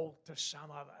bolt to some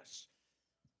of us.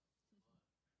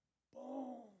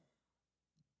 Boom.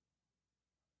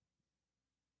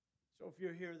 So if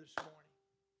you're here this morning,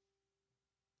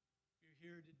 if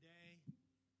you're here today,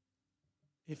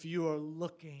 if you are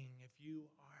looking, if you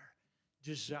are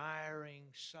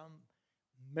desiring some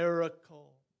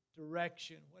miracle,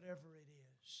 direction, whatever it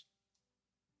is,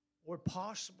 or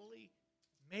possibly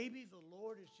maybe the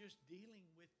Lord is just dealing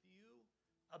with you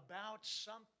about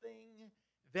something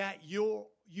that you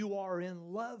are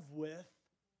in love with,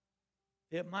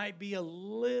 it might be a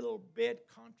little bit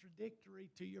contradictory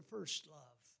to your first love.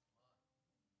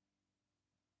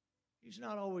 He's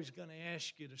not always going to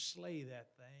ask you to slay that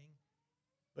thing,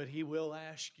 but He will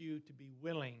ask you to be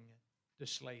willing to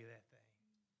slay that thing.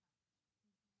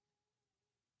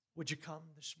 Would you come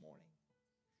this morning?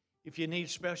 If you need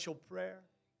special prayer,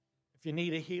 if you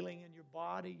need a healing in your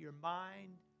body, your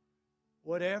mind,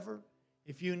 whatever,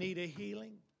 if you need a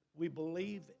healing, we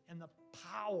believe in the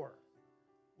power.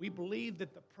 We believe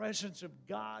that the presence of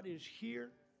God is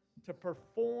here to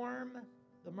perform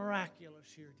the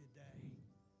miraculous here today.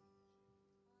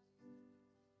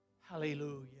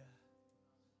 Hallelujah.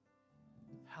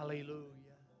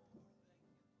 Hallelujah.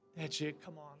 That's it.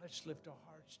 Come on, let's lift our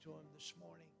hearts to Him this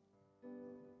morning.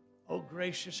 Oh,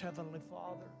 gracious Heavenly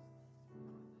Father,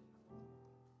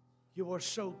 You are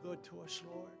so good to us,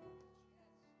 Lord.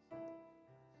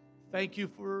 Thank You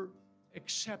for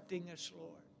accepting us,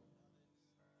 Lord.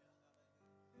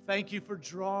 Thank You for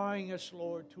drawing us,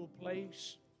 Lord, to a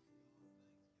place,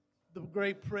 the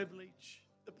great privilege,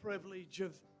 the privilege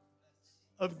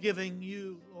of giving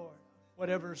You, Lord,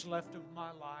 whatever's left of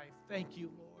my life. Thank You,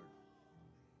 Lord.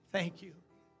 Thank You.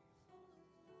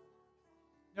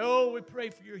 Oh, we pray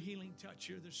for Your healing touch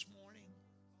here this morning.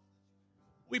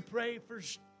 We pray for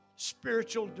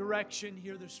spiritual direction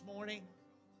here this morning.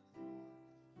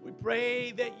 We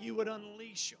pray that You would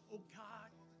unleash, oh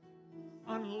God,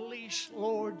 unleash,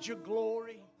 Lord, Your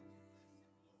glory.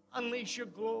 Unleash Your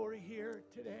glory here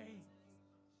today.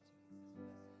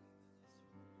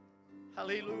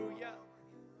 Hallelujah.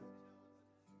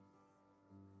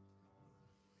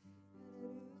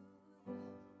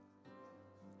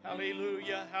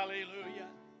 Hallelujah, hallelujah.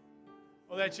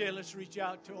 Well, that's it. Let's reach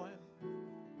out to Him.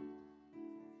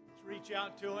 Let's reach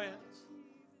out to Him.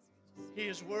 He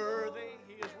is worthy,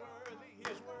 He is worthy, He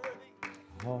is worthy.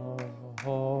 Hallelujah.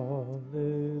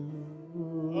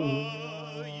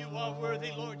 Oh, You are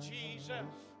worthy, Lord Jesus.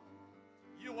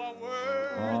 You are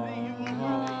worthy, You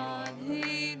are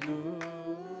worthy.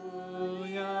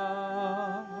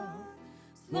 Hallelujah.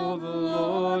 For the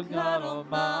Lord God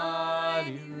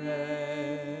Almighty reigns.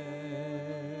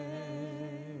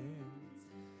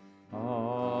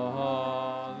 Hallelujah.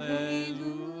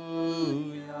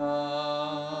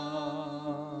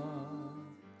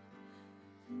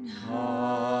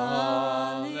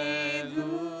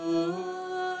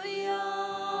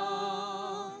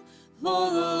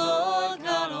 For the Lord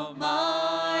God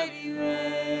Almighty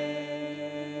reigns.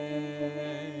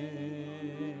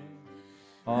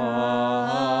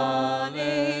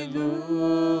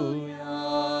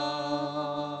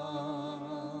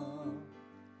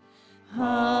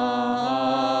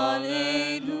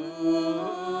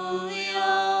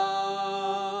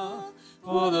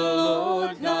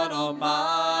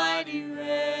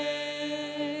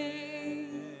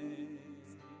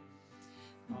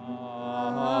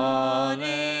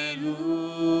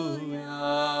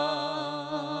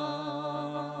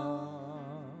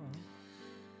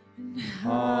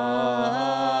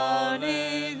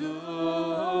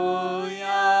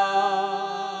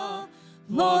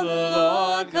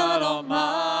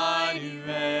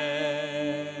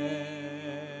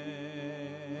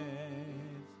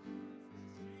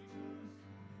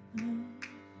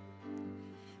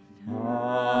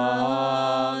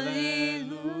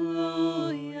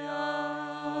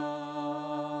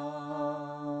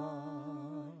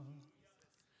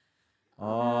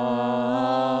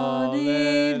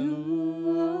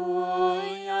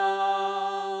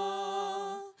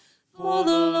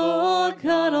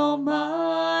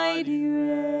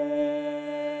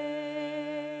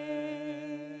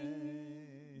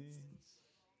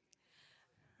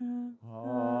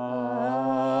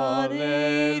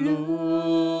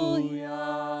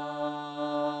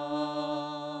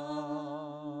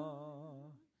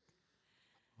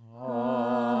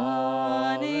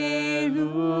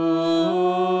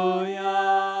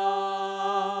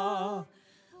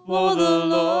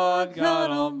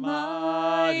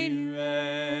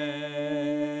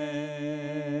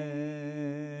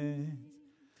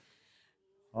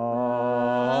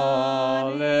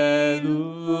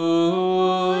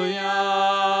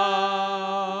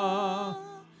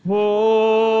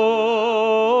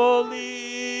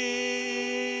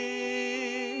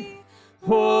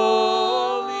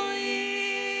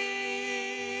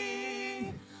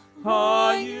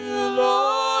 are you,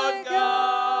 Lord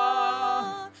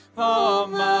God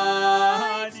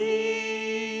Almighty.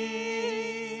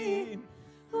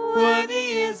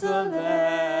 Worthy is the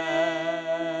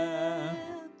Lamb,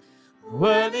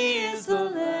 worthy is the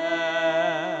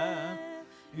Lamb.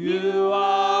 You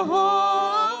are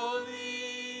holy,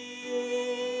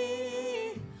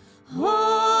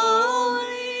 holy.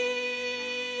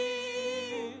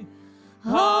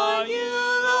 Are you,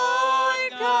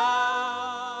 Lord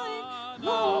God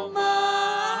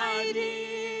Almighty?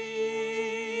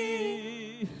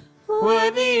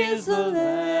 Worthy is the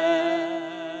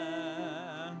Lamb,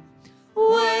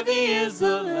 worthy is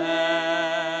the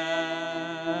Lamb.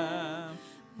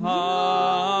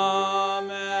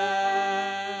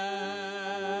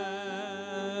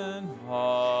 Amen.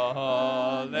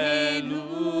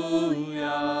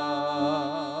 Hallelujah.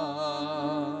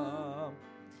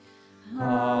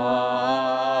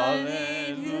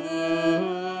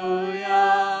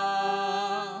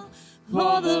 Hallelujah.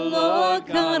 For the Lord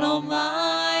God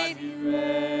Almighty reigns.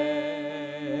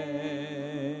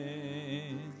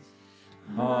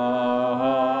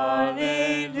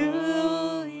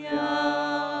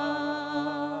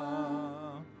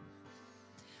 Hallelujah.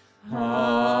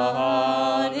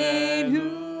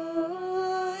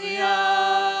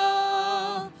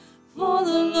 Hallelujah. For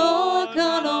the Lord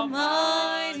God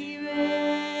Almighty reigns.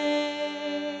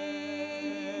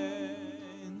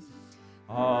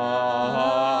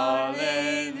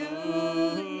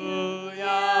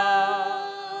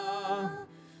 Hallelujah.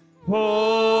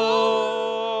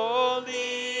 Holy,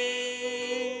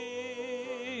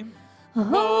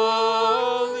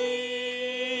 holy,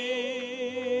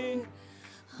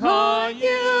 are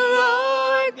you,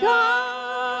 Lord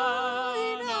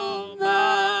God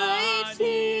Almighty.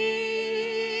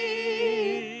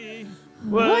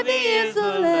 Worthy is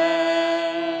the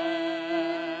Lamb,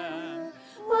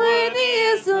 worthy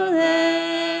is the Lamb.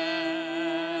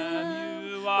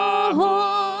 You are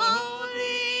holy,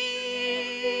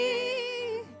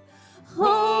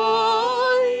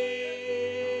 holy.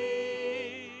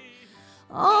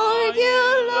 Are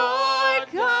you, Lord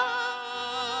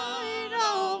God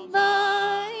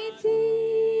Almighty?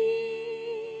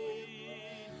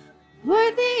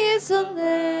 Worthy is the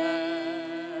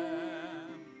Lamb,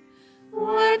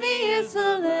 worthy is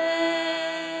the Lamb.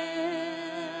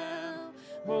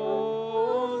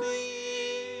 Holy,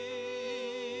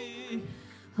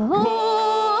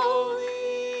 holy.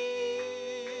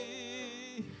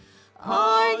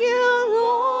 Are you,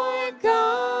 Lord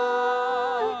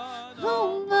God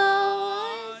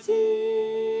Almighty?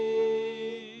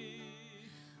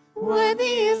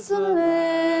 Worthy is the Lamb,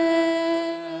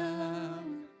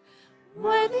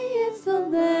 worthy is the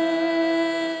Lamb.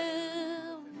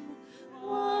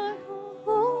 One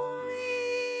holy,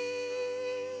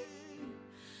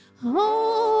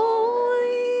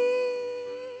 holy.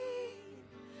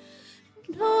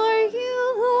 Are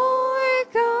you, Lord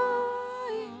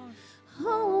God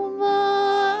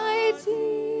Almighty?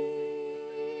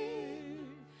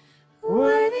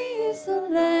 Worthy is the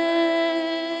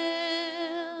Lamb,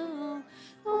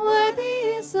 worthy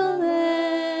is the Lamb.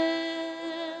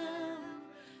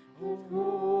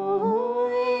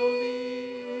 Holy,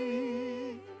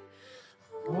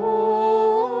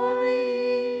 holy.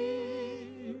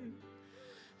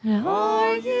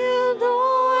 Are you,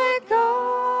 Lord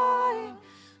God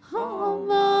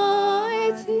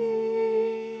Almighty?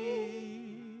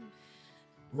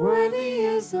 Worthy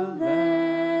is the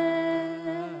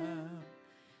Lamb,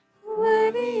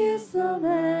 worthy is the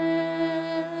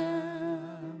Lamb.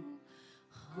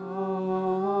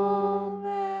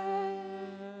 Amen.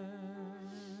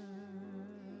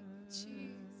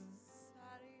 Jesus.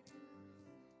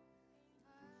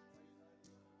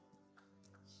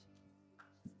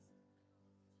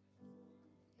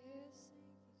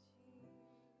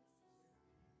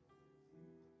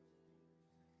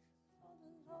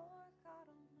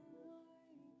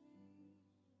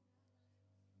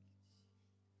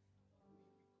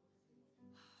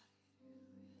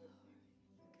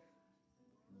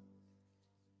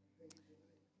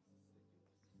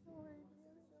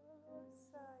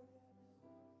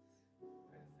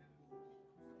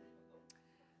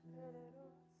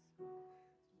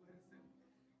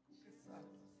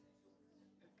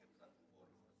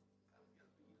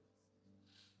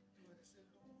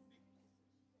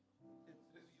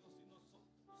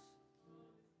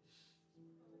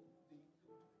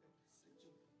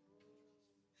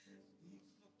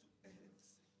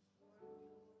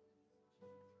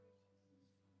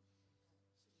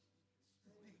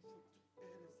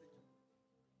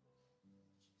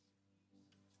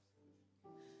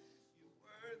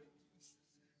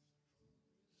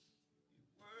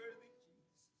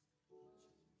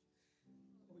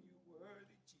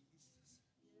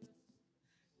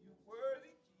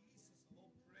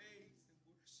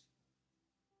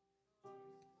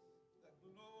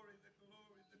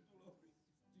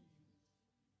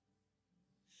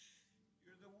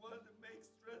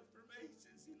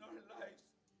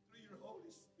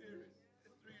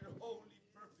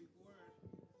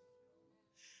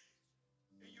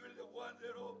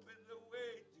 that opened the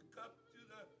way to come to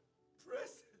the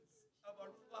presence of our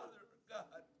Father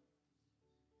God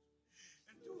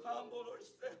and to humble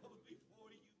ourselves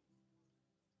before you.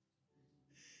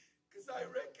 Because I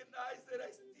recognize that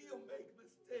I still make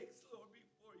mistakes, Lord,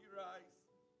 before your eyes.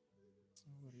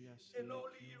 And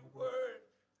only your word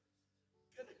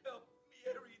can help me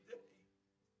every day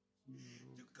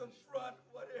to confront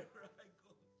whatever I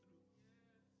go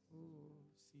through.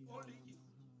 Only you.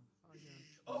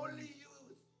 Only you.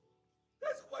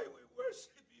 That's why we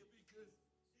worship you, because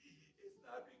it's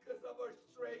not because of our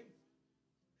strength,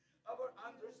 of our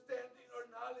understanding or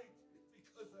knowledge. It's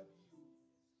because of you.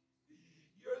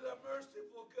 You're the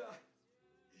merciful God.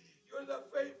 You're the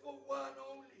faithful one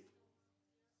only.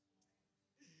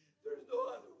 There's no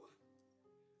other one.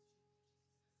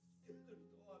 There's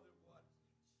no other one.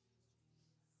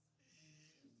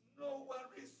 No one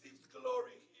receives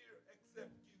glory here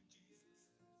except you, Jesus.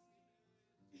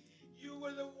 You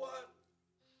were the one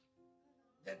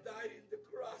that died in the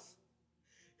cross.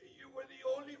 And you were the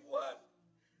only one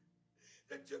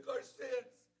that took our sins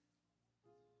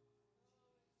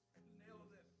and nailed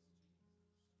them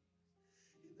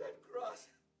in that cross.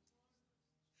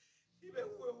 Even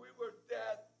when we were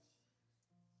dead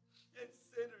and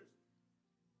sinners,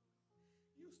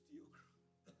 you still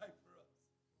died for us.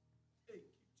 Thank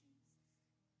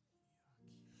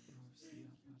you,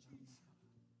 Jesus.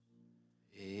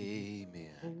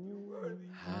 Amen. You're worthy.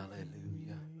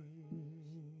 Hallelujah.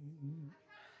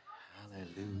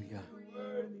 Hallelujah. You're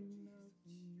worthy,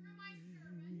 Jesus.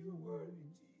 You're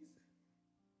worthy, Jesus.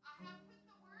 I have put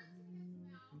the words in his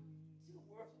mouth. You're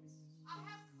worthy. I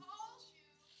have called you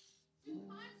to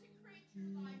consecrate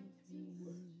your life to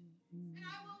me. And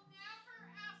I will never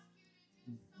ask you to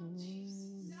do something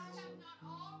that I have not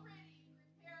already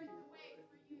prepared the way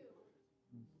for you.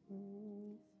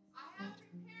 I have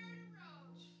prepared a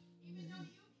road, even though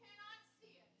you cannot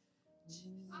see it.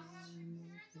 I have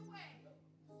prepared the way.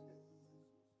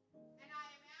 And I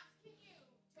am asking you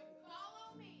to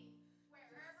follow me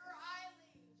wherever I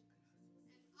lead.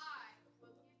 And I will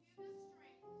give you the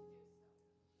strength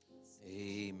to do so.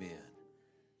 Amen.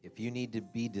 If you need to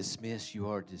be dismissed, you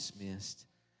are dismissed.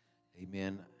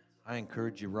 Amen. I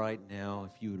encourage you right now,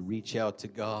 if you would reach out to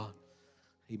God.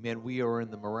 Amen. We are in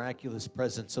the miraculous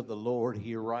presence of the Lord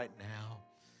here right now.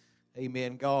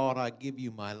 Amen. God, I give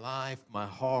you my life, my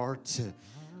heart.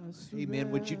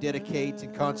 Amen. Would you dedicate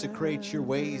and consecrate your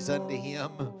ways unto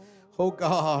Him? Oh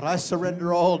God, I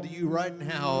surrender all to you right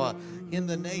now in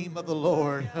the name of the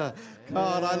Lord.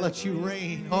 God, I let you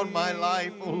reign on my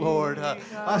life, oh Lord.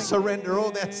 I surrender. Oh,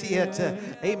 that's it.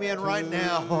 Amen. Right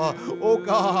now. Oh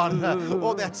God.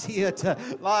 Oh, that's it.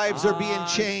 Lives are being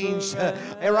changed.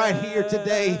 And right here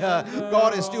today,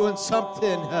 God is doing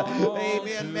something.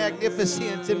 Amen.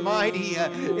 Magnificent and mighty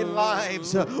in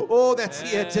lives. Oh, that's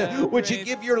it. Would you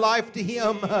give your life to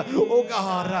Him? Oh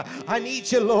God, I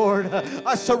need you, Lord.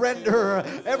 I surrender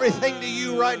everything to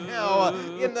you right now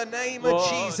in the name of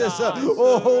Jesus.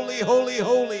 Oh, holy, holy,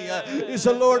 holy is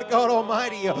the Lord God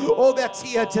Almighty. Oh, that's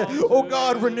it. Oh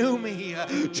God, renew me,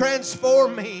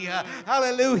 transform me.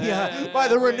 Hallelujah. By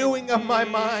the renewing of my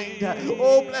mind.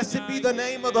 Oh, blessed be the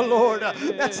name of the Lord.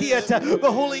 That's it.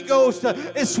 The Holy Ghost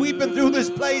is sweeping through this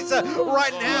place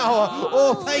right now.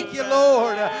 Oh, thank you,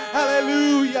 Lord.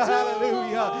 Hallelujah,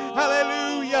 hallelujah,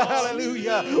 hallelujah,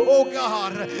 hallelujah. Oh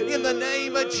God, in the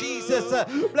name of Jesus,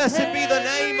 blessed be the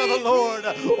name of the Lord.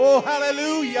 Oh,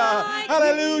 hallelujah,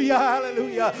 hallelujah,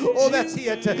 hallelujah. Oh, that's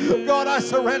it. God, I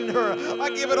surrender. I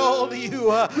give it all to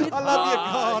you. I love you,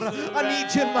 God. I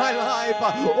need you in my life.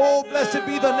 Oh, blessed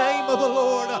be the name of the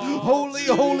Lord. Holy,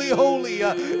 holy, holy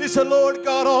is the Lord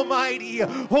God Almighty.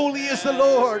 Holy is the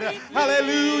Lord.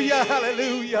 Hallelujah,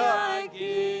 hallelujah. I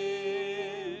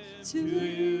give to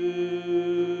you,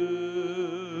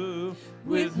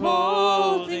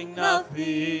 withholding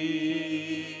nothing,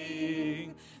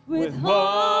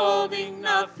 withholding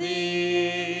nothing,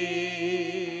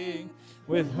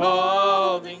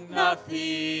 withholding nothing,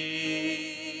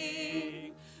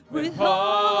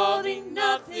 withholding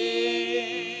nothing,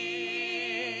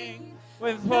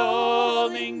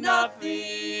 withholding nothing,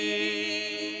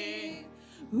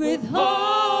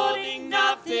 withholding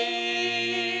nothing,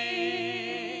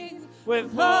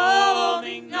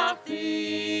 withholding nothing,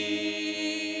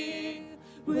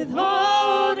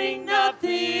 withholding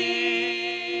nothing.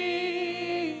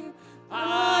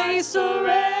 I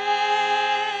surrender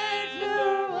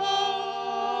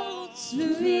all to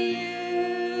you.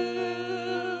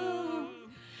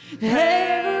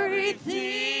 Everything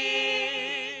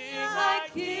I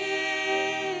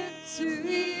give to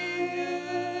you,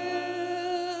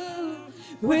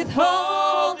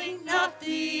 withholding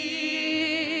nothing,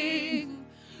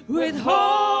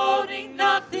 withholding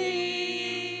nothing,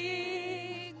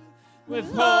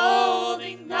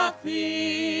 withholding nothing,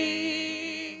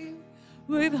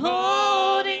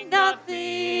 withholding nothing.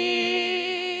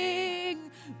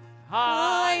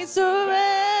 I surrender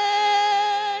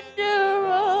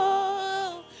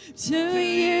all to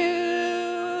you.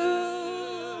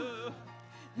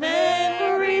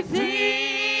 Everything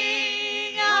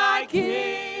I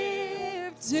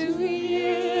give to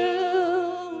you.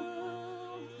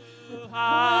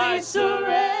 I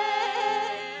surrender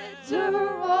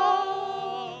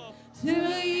all to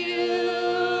you.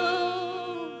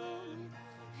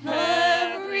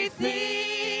 Everything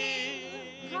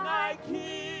I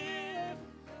give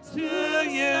to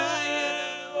you,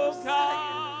 oh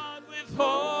God,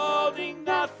 withholding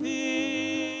nothing,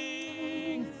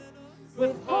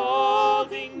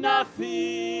 withholding nothing,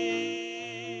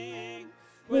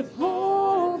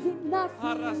 withholding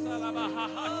nothing.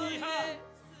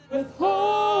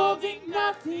 Withholding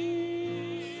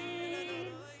nothing,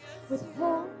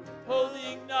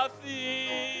 withholding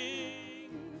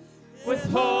nothing,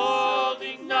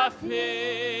 withholding nothing,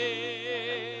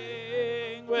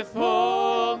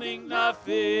 withholding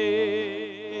nothing,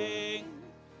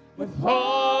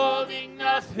 withholding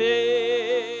nothing.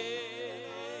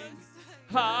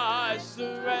 I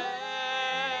surrender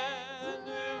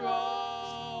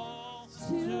all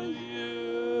to you.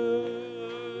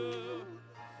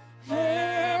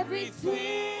 Everything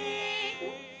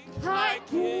I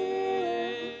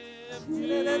give to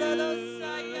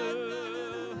you,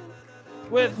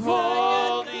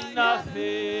 withholding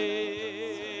nothing,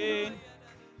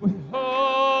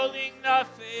 withholding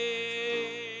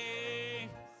nothing,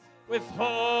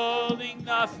 withholding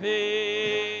nothing,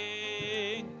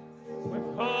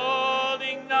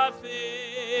 withholding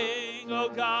nothing, oh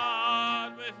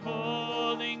God,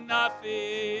 withholding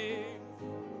nothing.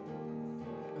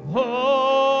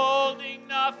 Withholding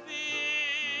nothing,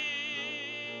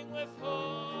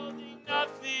 withholding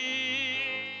nothing,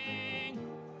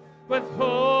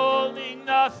 withholding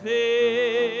nothing.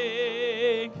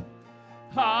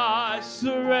 I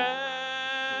surrender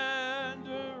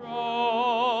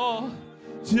all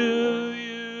to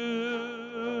you.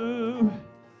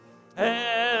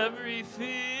 Everything,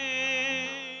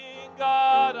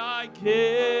 God, I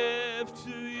give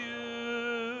to you.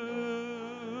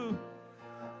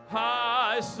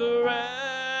 I surrender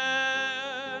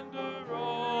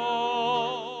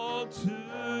all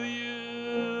to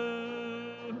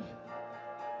you.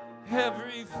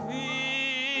 Everything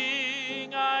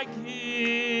I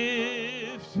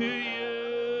give to you,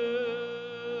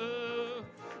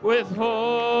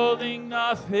 withholding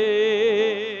nothing,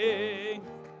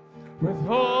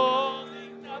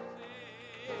 withholding nothing,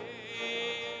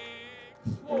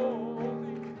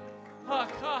 withholding. Ha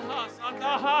ha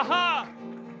ha ha ha.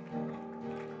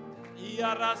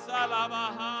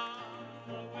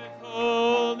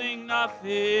 Withholding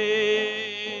nothing,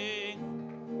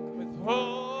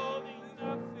 withholding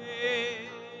nothing,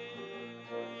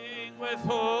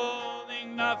 withholding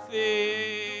nothing,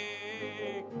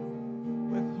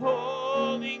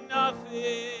 withholding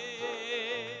nothing.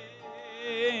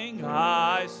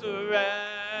 I surrender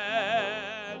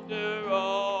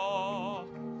all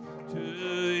to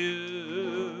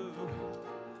you.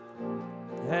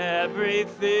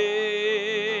 Everything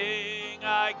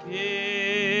I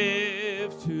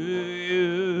give to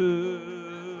you,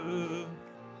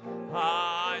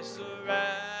 I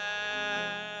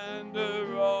surrender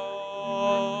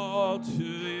all to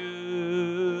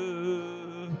you.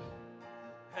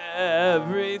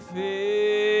 Everything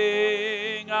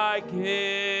I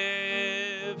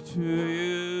give to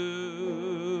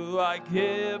you, I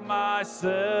give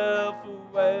myself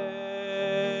away.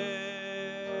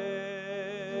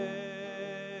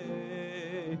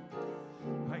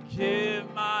 Give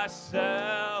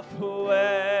myself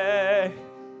away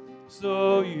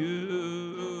so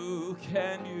you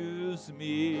can use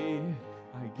me.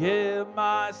 I give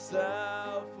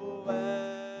myself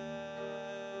away.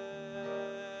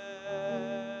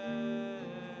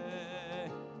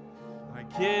 I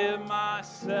give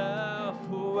myself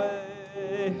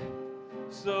away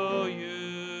so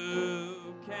you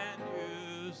can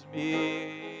use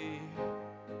me.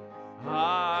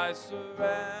 I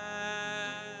surrender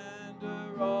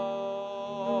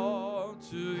all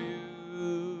to you.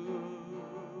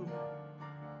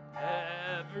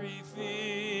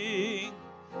 Everything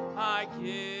I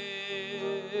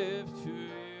give to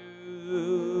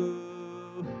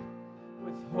you,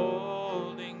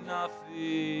 withholding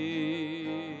nothing,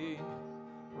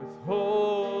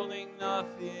 withholding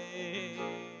nothing,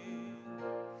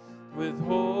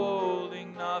 withholding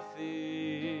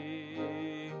nothing,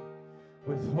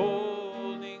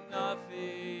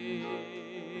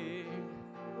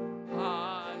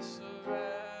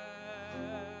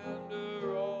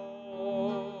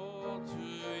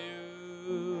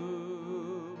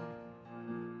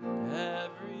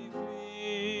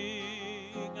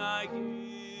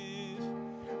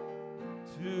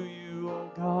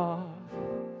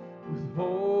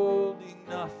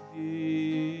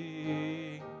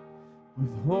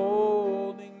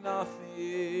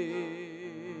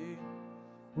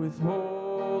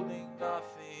 withholding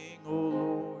nothing. Oh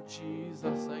Lord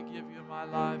Jesus, I give you my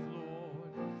life,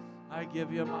 Lord. I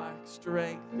give you my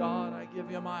strength, God. I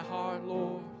give you my heart,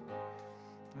 Lord.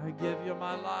 I give you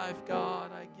my life,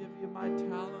 God. I give you my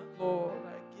talent, Lord.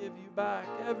 I give you back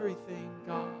everything,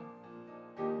 God.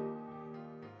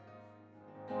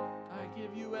 I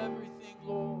give you everything,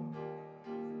 Lord.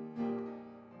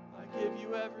 I give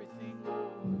you everything,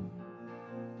 Lord.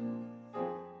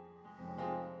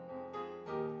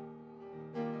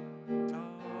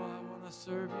 Oh, I want to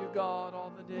serve you, God,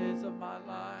 all the days of my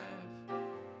life.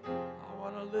 I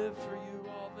want to live for you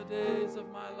all the days of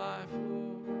my life,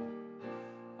 Lord.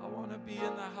 I want to be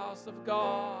in the house of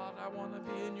God. I want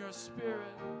to be in your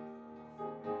spirit.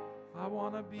 I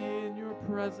want to be in your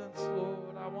presence,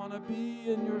 Lord. I want to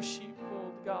be in your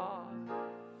sheepfold, God.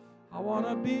 I want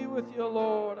to be with you,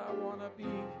 Lord. I want to be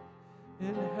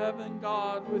in heaven,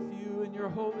 God, with you in your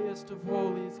holiest of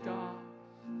holies, God.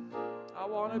 I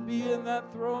want to be in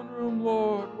that throne room,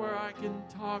 Lord, where I can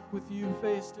talk with you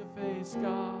face to face,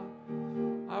 God.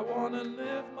 I want to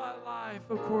live my life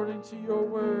according to your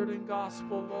word and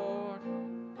gospel, Lord.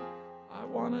 I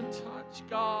want to touch,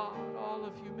 God, all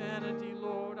of humanity,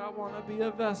 Lord. I want to be a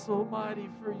vessel mighty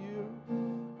for you.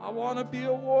 I want to be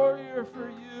a warrior for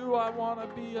you. I want to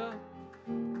be a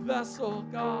vessel,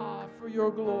 God, for your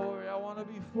glory. I want to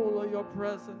be full of your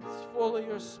presence, full of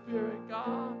your spirit,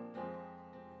 God.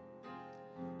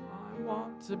 I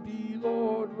want to be,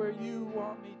 Lord, where you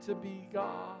want me to be,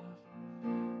 God.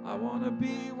 I want to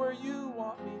be where you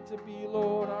want me to be,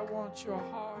 Lord. I want your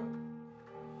heart.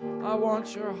 I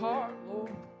want your heart,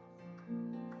 Lord.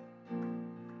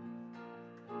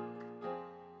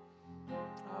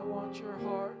 I want your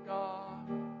heart, God.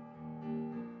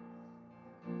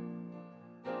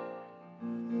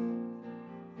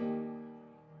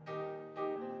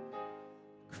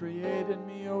 Create in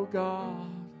me, O God,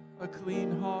 a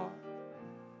clean heart.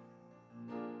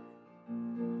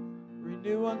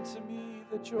 Renew unto me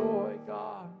the joy,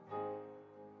 God.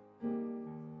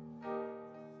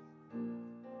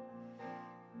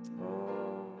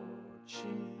 Oh,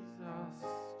 Jesus,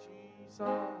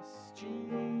 Jesus,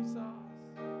 Jesus.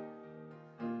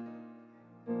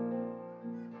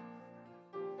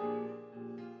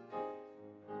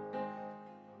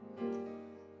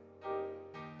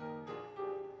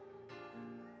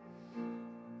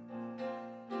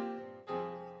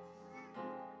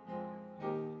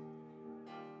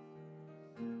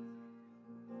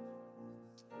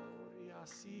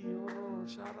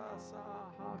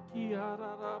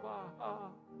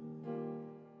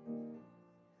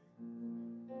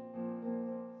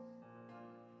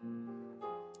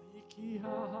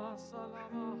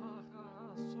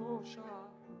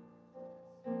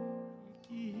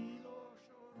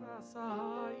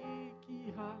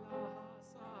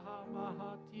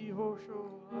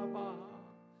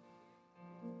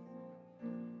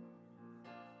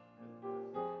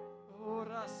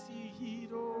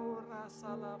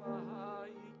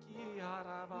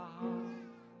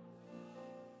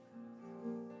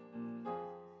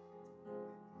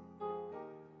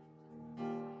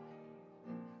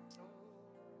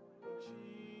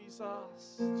 Jesus,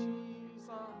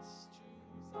 Jesus,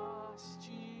 Jesus,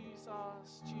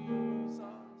 Jesus, Jesus.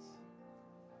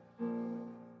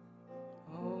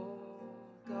 Oh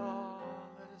God,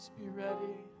 let us be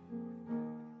ready.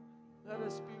 Let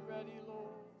us be ready, Lord.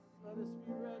 Let us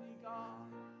be ready, God.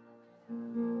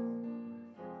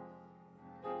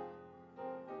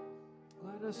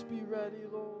 Let us be ready,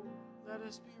 Lord. Let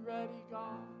us be ready,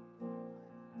 God.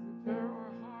 Prepare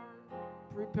our heart.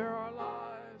 Prepare our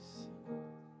lives.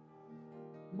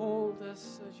 Mold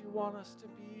us as you want us to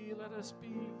be. Let us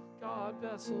be, God,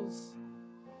 vessels.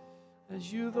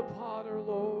 As you, the potter,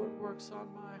 Lord, works on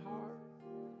my